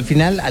porque pues al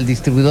final al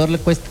distribuidor le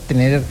cuesta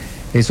tener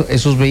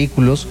esos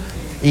vehículos.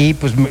 Y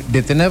pues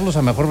de tenerlos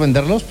a mejor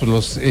venderlos,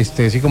 pues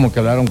así como que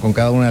hablaron con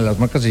cada una de las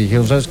marcas y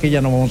dijeron, ¿sabes qué? Ya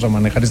no vamos a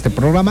manejar este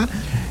programa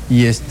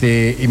y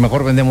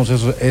mejor vendemos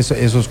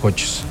esos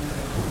coches.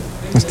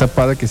 Está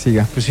padre que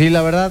siga. Pues sí,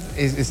 la verdad,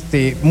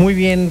 muy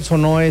bien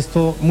sonó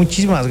esto.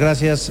 Muchísimas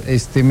gracias,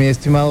 mi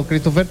estimado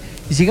Christopher.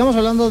 Y sigamos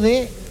hablando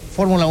de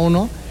Fórmula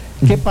 1.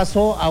 ¿Qué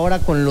pasó ahora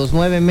con los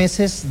 9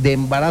 meses de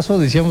embarazo,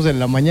 decíamos en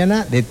la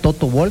mañana, de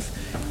Toto Wolff?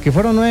 Que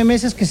fueron 9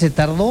 meses que se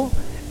tardó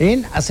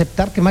en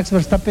aceptar que Max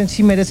Verstappen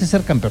sí merece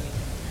ser campeón.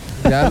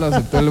 Ya lo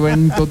aceptó el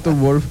buen Toto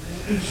Wolff.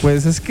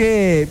 Pues es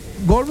que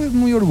Wolff es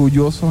muy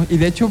orgulloso y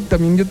de hecho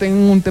también yo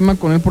tengo un tema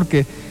con él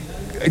porque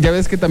ya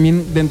ves que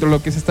también dentro de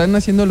lo que se están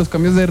haciendo los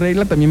cambios de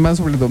regla también van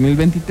sobre el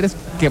 2023,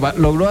 que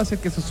logró hacer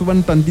que se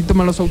suban tantito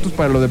más los autos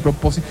para lo de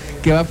propósito,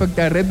 que va a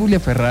afectar a Red Bull y a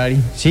Ferrari.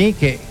 Sí,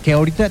 que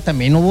ahorita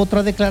también hubo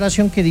otra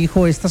declaración que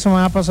dijo esta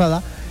semana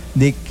pasada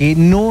de que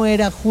no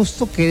era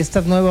justo que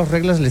estas nuevas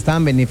reglas le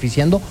estaban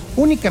beneficiando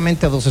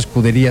únicamente a 2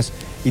 escuderías.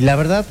 Y la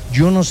verdad,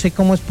 yo no sé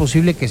cómo es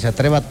posible que se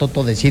atreva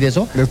Toto a decir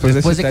eso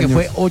después de que años.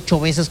 Fue 8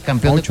 veces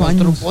campeón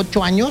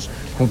 8 años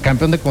con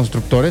campeón de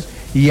constructores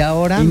y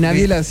ahora... Y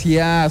nadie le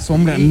hacía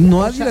sombra,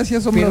 nadie le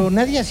hacía sombra. Pero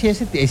nadie hacía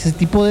ese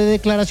tipo de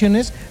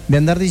declaraciones de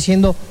andar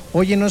diciendo,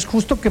 oye, no es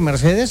justo que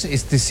Mercedes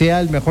sea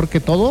el mejor que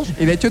todos.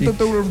 Y de hecho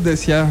Toto Wolff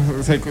decía,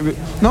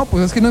 no,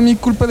 pues es que no es mi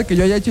culpa de que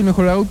yo haya hecho el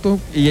mejor auto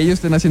y ellos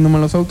estén haciendo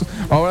malos autos.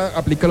 Ahora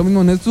aplica lo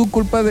mismo, no es su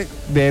culpa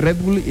de Red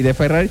Bull y de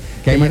Ferrari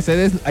que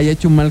Mercedes haya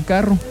hecho un mal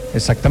carro.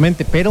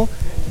 Exactamente, pero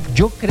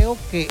yo creo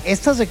que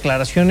estas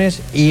declaraciones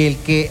y el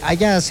que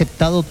haya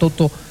aceptado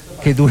Toto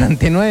que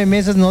durante 9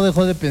 meses no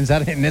dejó de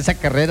pensar en esa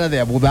carrera de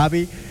Abu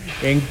Dhabi,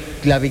 en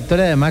la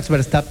victoria de Max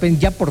Verstappen,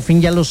 ya por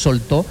fin ya lo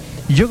soltó.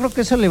 Y yo creo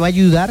que eso le va a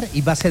ayudar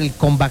y va a ser el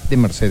comeback de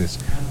Mercedes,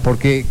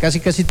 porque casi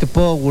te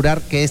puedo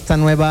augurar que esta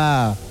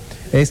nueva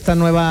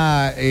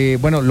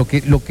lo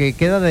que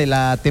queda de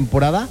la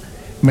temporada,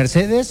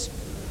 Mercedes,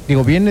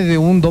 viene de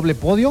un doble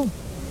podio,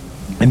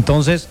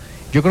 entonces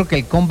yo creo que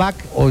el comeback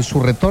o su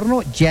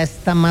retorno ya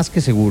está más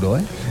que seguro,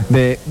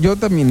 Yo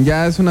también,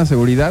 ya es una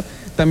seguridad.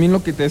 también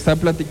lo que te está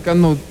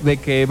platicando de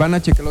que van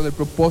a checar lo del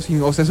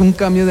propósito, o sea, es un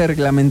cambio de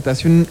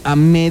reglamentación a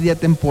media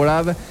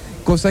temporada,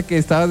 cosa que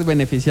está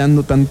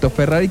beneficiando tanto a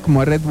Ferrari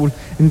como a Red Bull.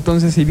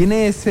 Entonces, si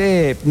viene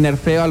ese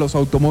nerfeo a los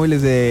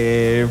automóviles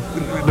de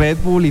Red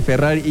Bull y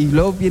Ferrari, y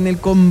luego viene el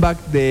comeback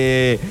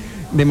de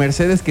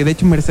Mercedes, que de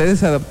hecho Mercedes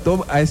se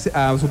adaptó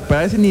a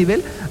superar ese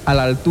nivel a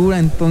la altura,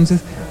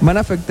 entonces van a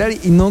afectar,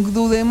 y no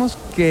dudemos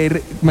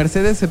que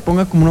Mercedes se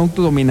ponga como un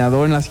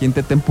autodominador en la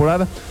siguiente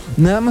temporada.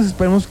 Nada más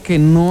esperemos que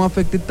no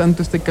afecte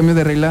tanto este cambio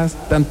de reglas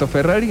tanto a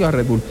Ferrari o a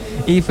Red Bull.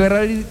 Y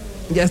Ferrari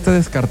ya está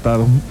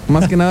descartado,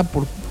 más que nada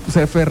por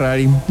ser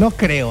Ferrari. No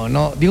creo,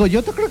 no. Digo,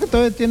 yo creo que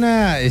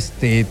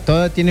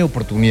todavía tiene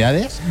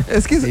oportunidades.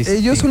 Es que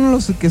ellos son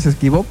los que se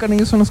equivocan,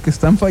 ellos son los que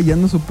están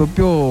fallando su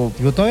propio...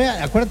 Digo,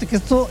 todavía, acuérdate que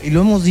esto, y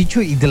lo hemos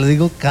dicho y te lo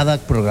digo cada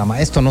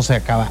programa, esto no se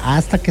acaba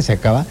hasta que se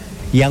acaba.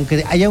 Y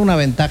aunque haya una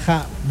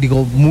ventaja,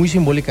 digo, muy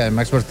simbólica de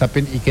Max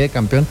Verstappen y quede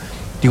campeón,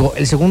 digo,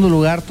 el segundo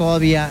lugar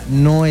todavía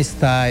no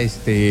está,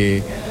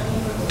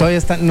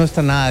 no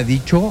está nada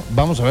dicho.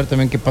 Vamos a ver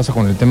también qué pasa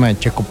con el tema de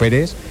Checo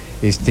Pérez.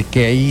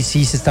 Que ahí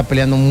sí se está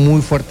peleando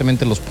muy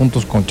fuertemente los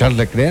puntos con Charles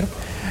Leclerc.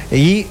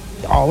 Y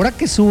ahora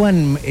que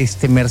suban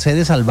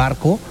Mercedes al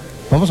barco,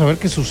 vamos a ver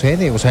qué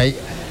sucede. O sea,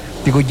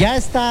 digo, ya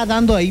está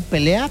dando ahí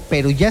pelea,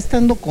 pero ya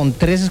estando con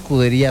 3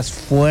 escuderías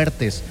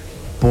fuertes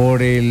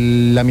por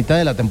la mitad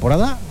de la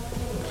temporada,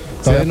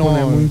 se va a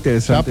poner muy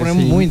interesante. Se va a poner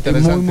muy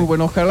interesante. Muy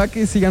bueno. Ojalá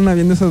que sigan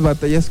habiendo esas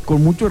batallas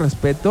con mucho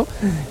respeto,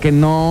 que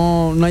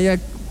no haya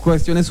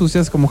cuestiones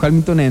sucias como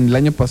Hamilton en el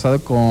año pasado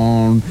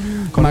con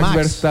Max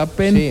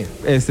Verstappen,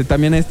 sí.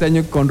 También este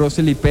año con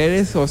Russell y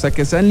Pérez, o sea,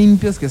 que sean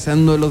limpios, que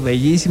sean duelos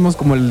bellísimos,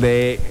 como el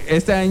de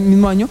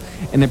mismo año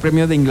en el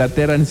premio de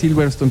Inglaterra en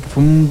Silverstone, que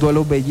fue un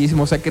duelo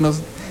bellísimo, o sea, que nos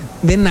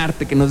den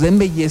arte, que nos den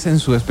belleza en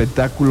su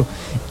espectáculo,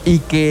 y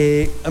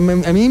que a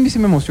mí sí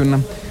me emociona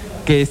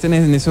que estén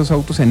en esos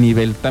autos en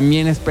nivel.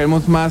 También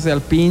esperemos más de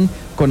Alpine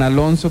con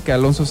Alonso, que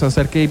Alonso se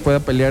acerque y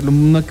pueda pelear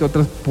uno que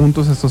otros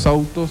puntos a estos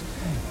autos.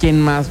 ¿Quién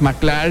más?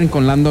 McLaren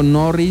con Lando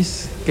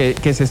Norris,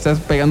 que se está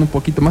pegando un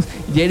poquito más.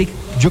 Y Eric,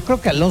 yo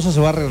creo que Alonso se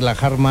va a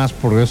relajar más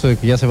por eso de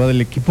que ya se va del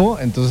equipo,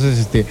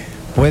 entonces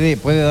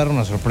puede dar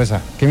una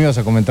sorpresa. ¿Qué me ibas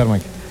a comentar,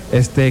 Mike?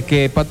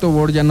 Que Pato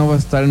Ward ya no va a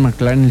estar en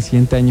McLaren el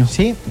siguiente año.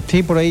 Sí,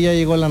 por ahí ya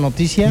llegó la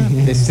noticia,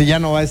 ya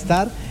no va a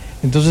estar.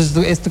 Entonces,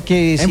 esto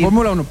quiere decir... En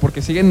Fórmula 1,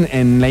 porque siguen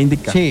en la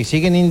IndyCar. Sí,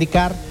 siguen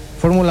IndyCar.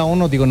 Fórmula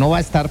 1, digo, no va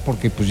a estar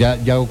porque pues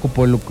ya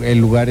ocupó el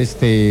lugar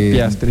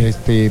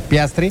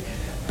Piastri.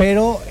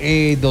 Pero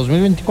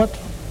 2024,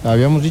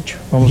 habíamos dicho.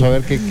 Vamos a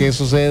ver qué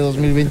sucede en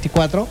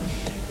 2024.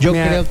 Yo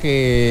creo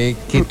que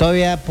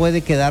todavía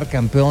puede quedar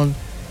campeón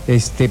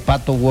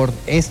Pato Ward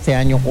este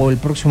año o el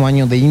próximo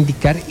año de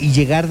IndyCar, y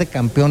llegar de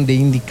campeón de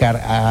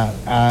IndyCar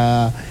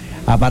a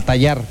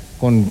batallar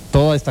con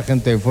toda esta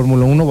gente de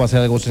Fórmula 1 va a ser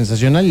algo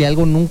sensacional y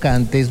algo nunca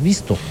antes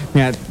visto.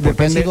 Mira,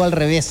 porque ha sido al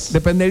revés.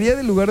 Dependería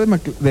del lugar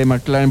de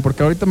McLaren,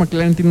 porque ahorita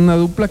McLaren tiene una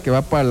dupla que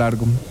va para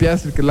largo.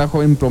 Piastri, que es la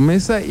joven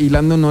promesa, y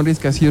Lando Norris,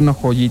 que ha sido una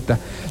joyita.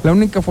 La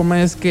única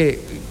forma es que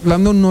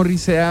Lando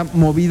Norris sea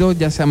movido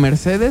ya sea a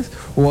Mercedes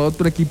o a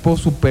otro equipo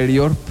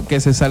superior que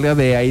se salga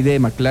de ahí de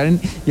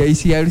McLaren, y ahí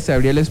sí se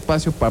abría el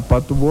espacio para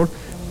Pato Ward.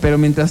 Pero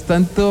mientras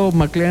tanto,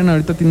 McLaren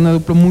ahorita tiene una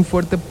dupla muy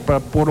fuerte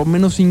para por lo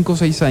menos 5 o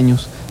 6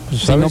 años.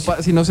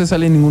 Si no se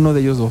sale ninguno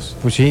de ellos dos.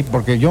 Pues sí,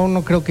 porque yo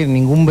no creo que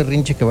ningún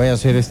berrinche que vaya a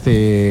hacer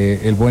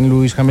el buen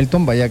Lewis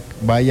Hamilton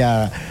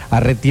vaya a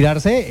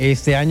retirarse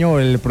este año o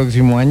el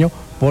próximo año,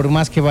 por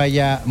más que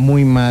vaya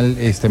muy mal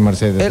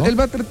Mercedes, ¿no? Él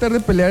va a tratar de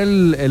pelear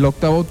el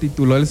 8º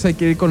título. Él se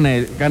quiere ir con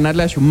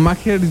ganarle a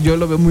Schumacher. Yo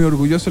lo veo muy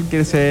orgulloso. Él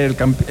quiere ser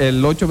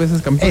el 8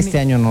 veces campeón. Este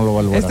año no lo va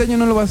a lograr. Este año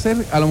no lo va a hacer,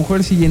 a lo mejor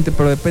el siguiente,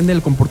 pero depende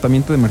del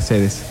comportamiento de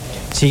Mercedes.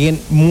 Siguen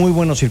muy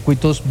buenos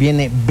circuitos.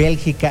 Viene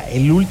Bélgica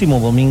el último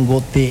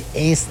domingo de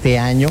este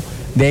año.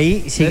 De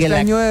ahí sigue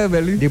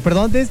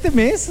de este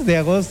mes, de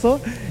agosto.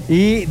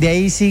 Y de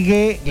ahí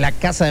sigue la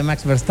casa de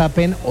Max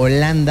Verstappen,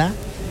 Holanda,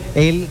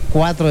 el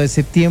 4 de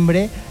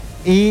septiembre.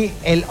 Y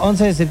el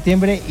 11 de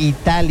septiembre,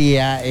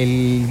 Italia,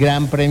 el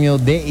Gran Premio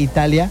de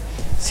Italia.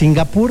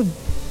 Singapur,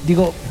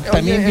 digo,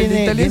 también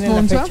viene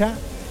la fecha.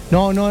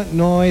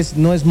 No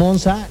es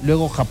Monza.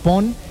 Luego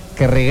Japón,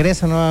 que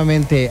regresa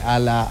nuevamente a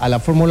la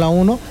Fórmula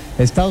 1,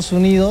 Estados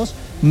Unidos,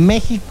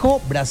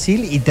 México,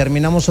 Brasil, y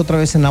terminamos otra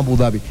vez en Abu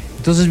Dhabi.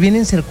 Entonces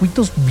vienen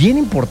circuitos bien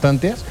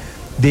importantes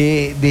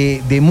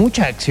de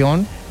mucha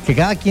acción, que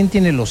cada quien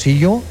tiene lo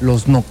suyo,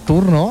 los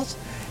nocturnos.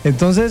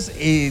 Entonces,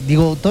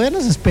 todavía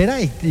nos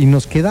espera y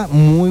nos queda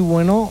muy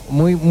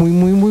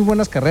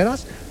buenas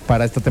carreras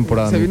para esta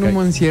temporada. Se viene un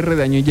buen cierre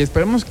de año y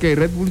esperemos que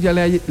Red Bull ya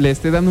le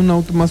esté dando un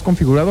auto más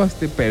configurado a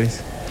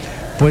Pérez.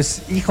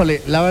 Pues,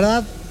 híjole, la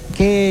verdad,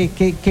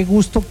 qué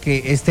gusto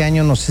que este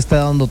año nos esté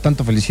dando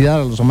tanta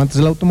felicidad a los amantes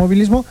del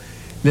automovilismo.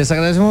 Les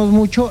agradecemos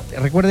mucho.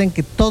 Recuerden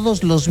que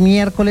todos los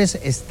miércoles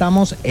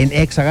estamos en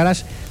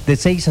Exagarage de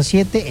 6 a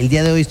 7. El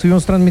día de hoy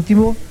estuvimos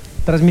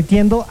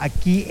transmitiendo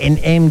aquí en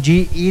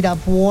MG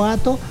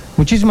Irapuato.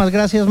 Muchísimas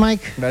gracias,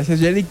 Mike. Gracias,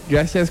 Jerry.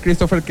 Gracias,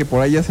 Christopher, que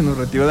por ahí ya se nos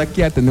retiró de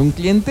aquí a atender un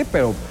cliente,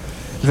 pero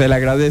se le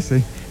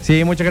agradece.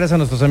 Sí, muchas gracias a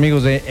nuestros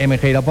amigos de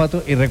MG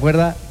IRAPUATO y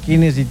recuerda,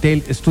 Kines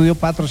Detail Studio,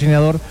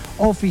 patrocinador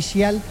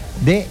oficial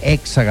de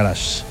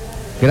Exagarage.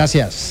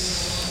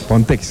 Gracias.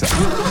 Ponte Exa.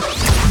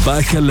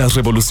 Baja las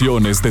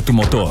revoluciones de tu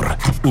motor.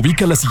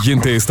 Ubica la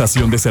siguiente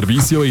estación de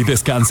servicio y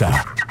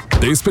descansa.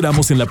 Te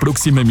esperamos en la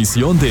próxima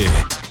emisión de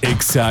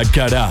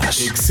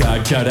Exagarage.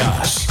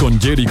 Exagarage con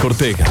Jerry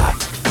Ortega.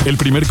 El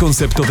primer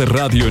concepto de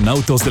radio en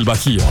autos del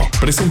Bajío.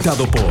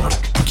 Presentado por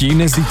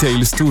Kines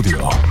Detail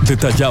Studio.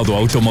 Detallado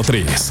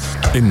automotriz.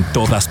 En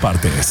todas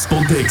partes.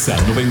 Ponte Exa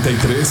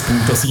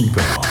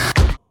 93.5.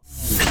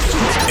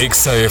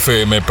 Exa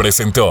FM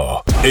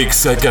presentó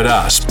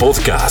Exagarage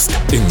Podcast.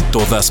 En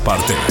todas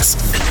partes.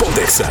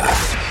 Ponte Exa.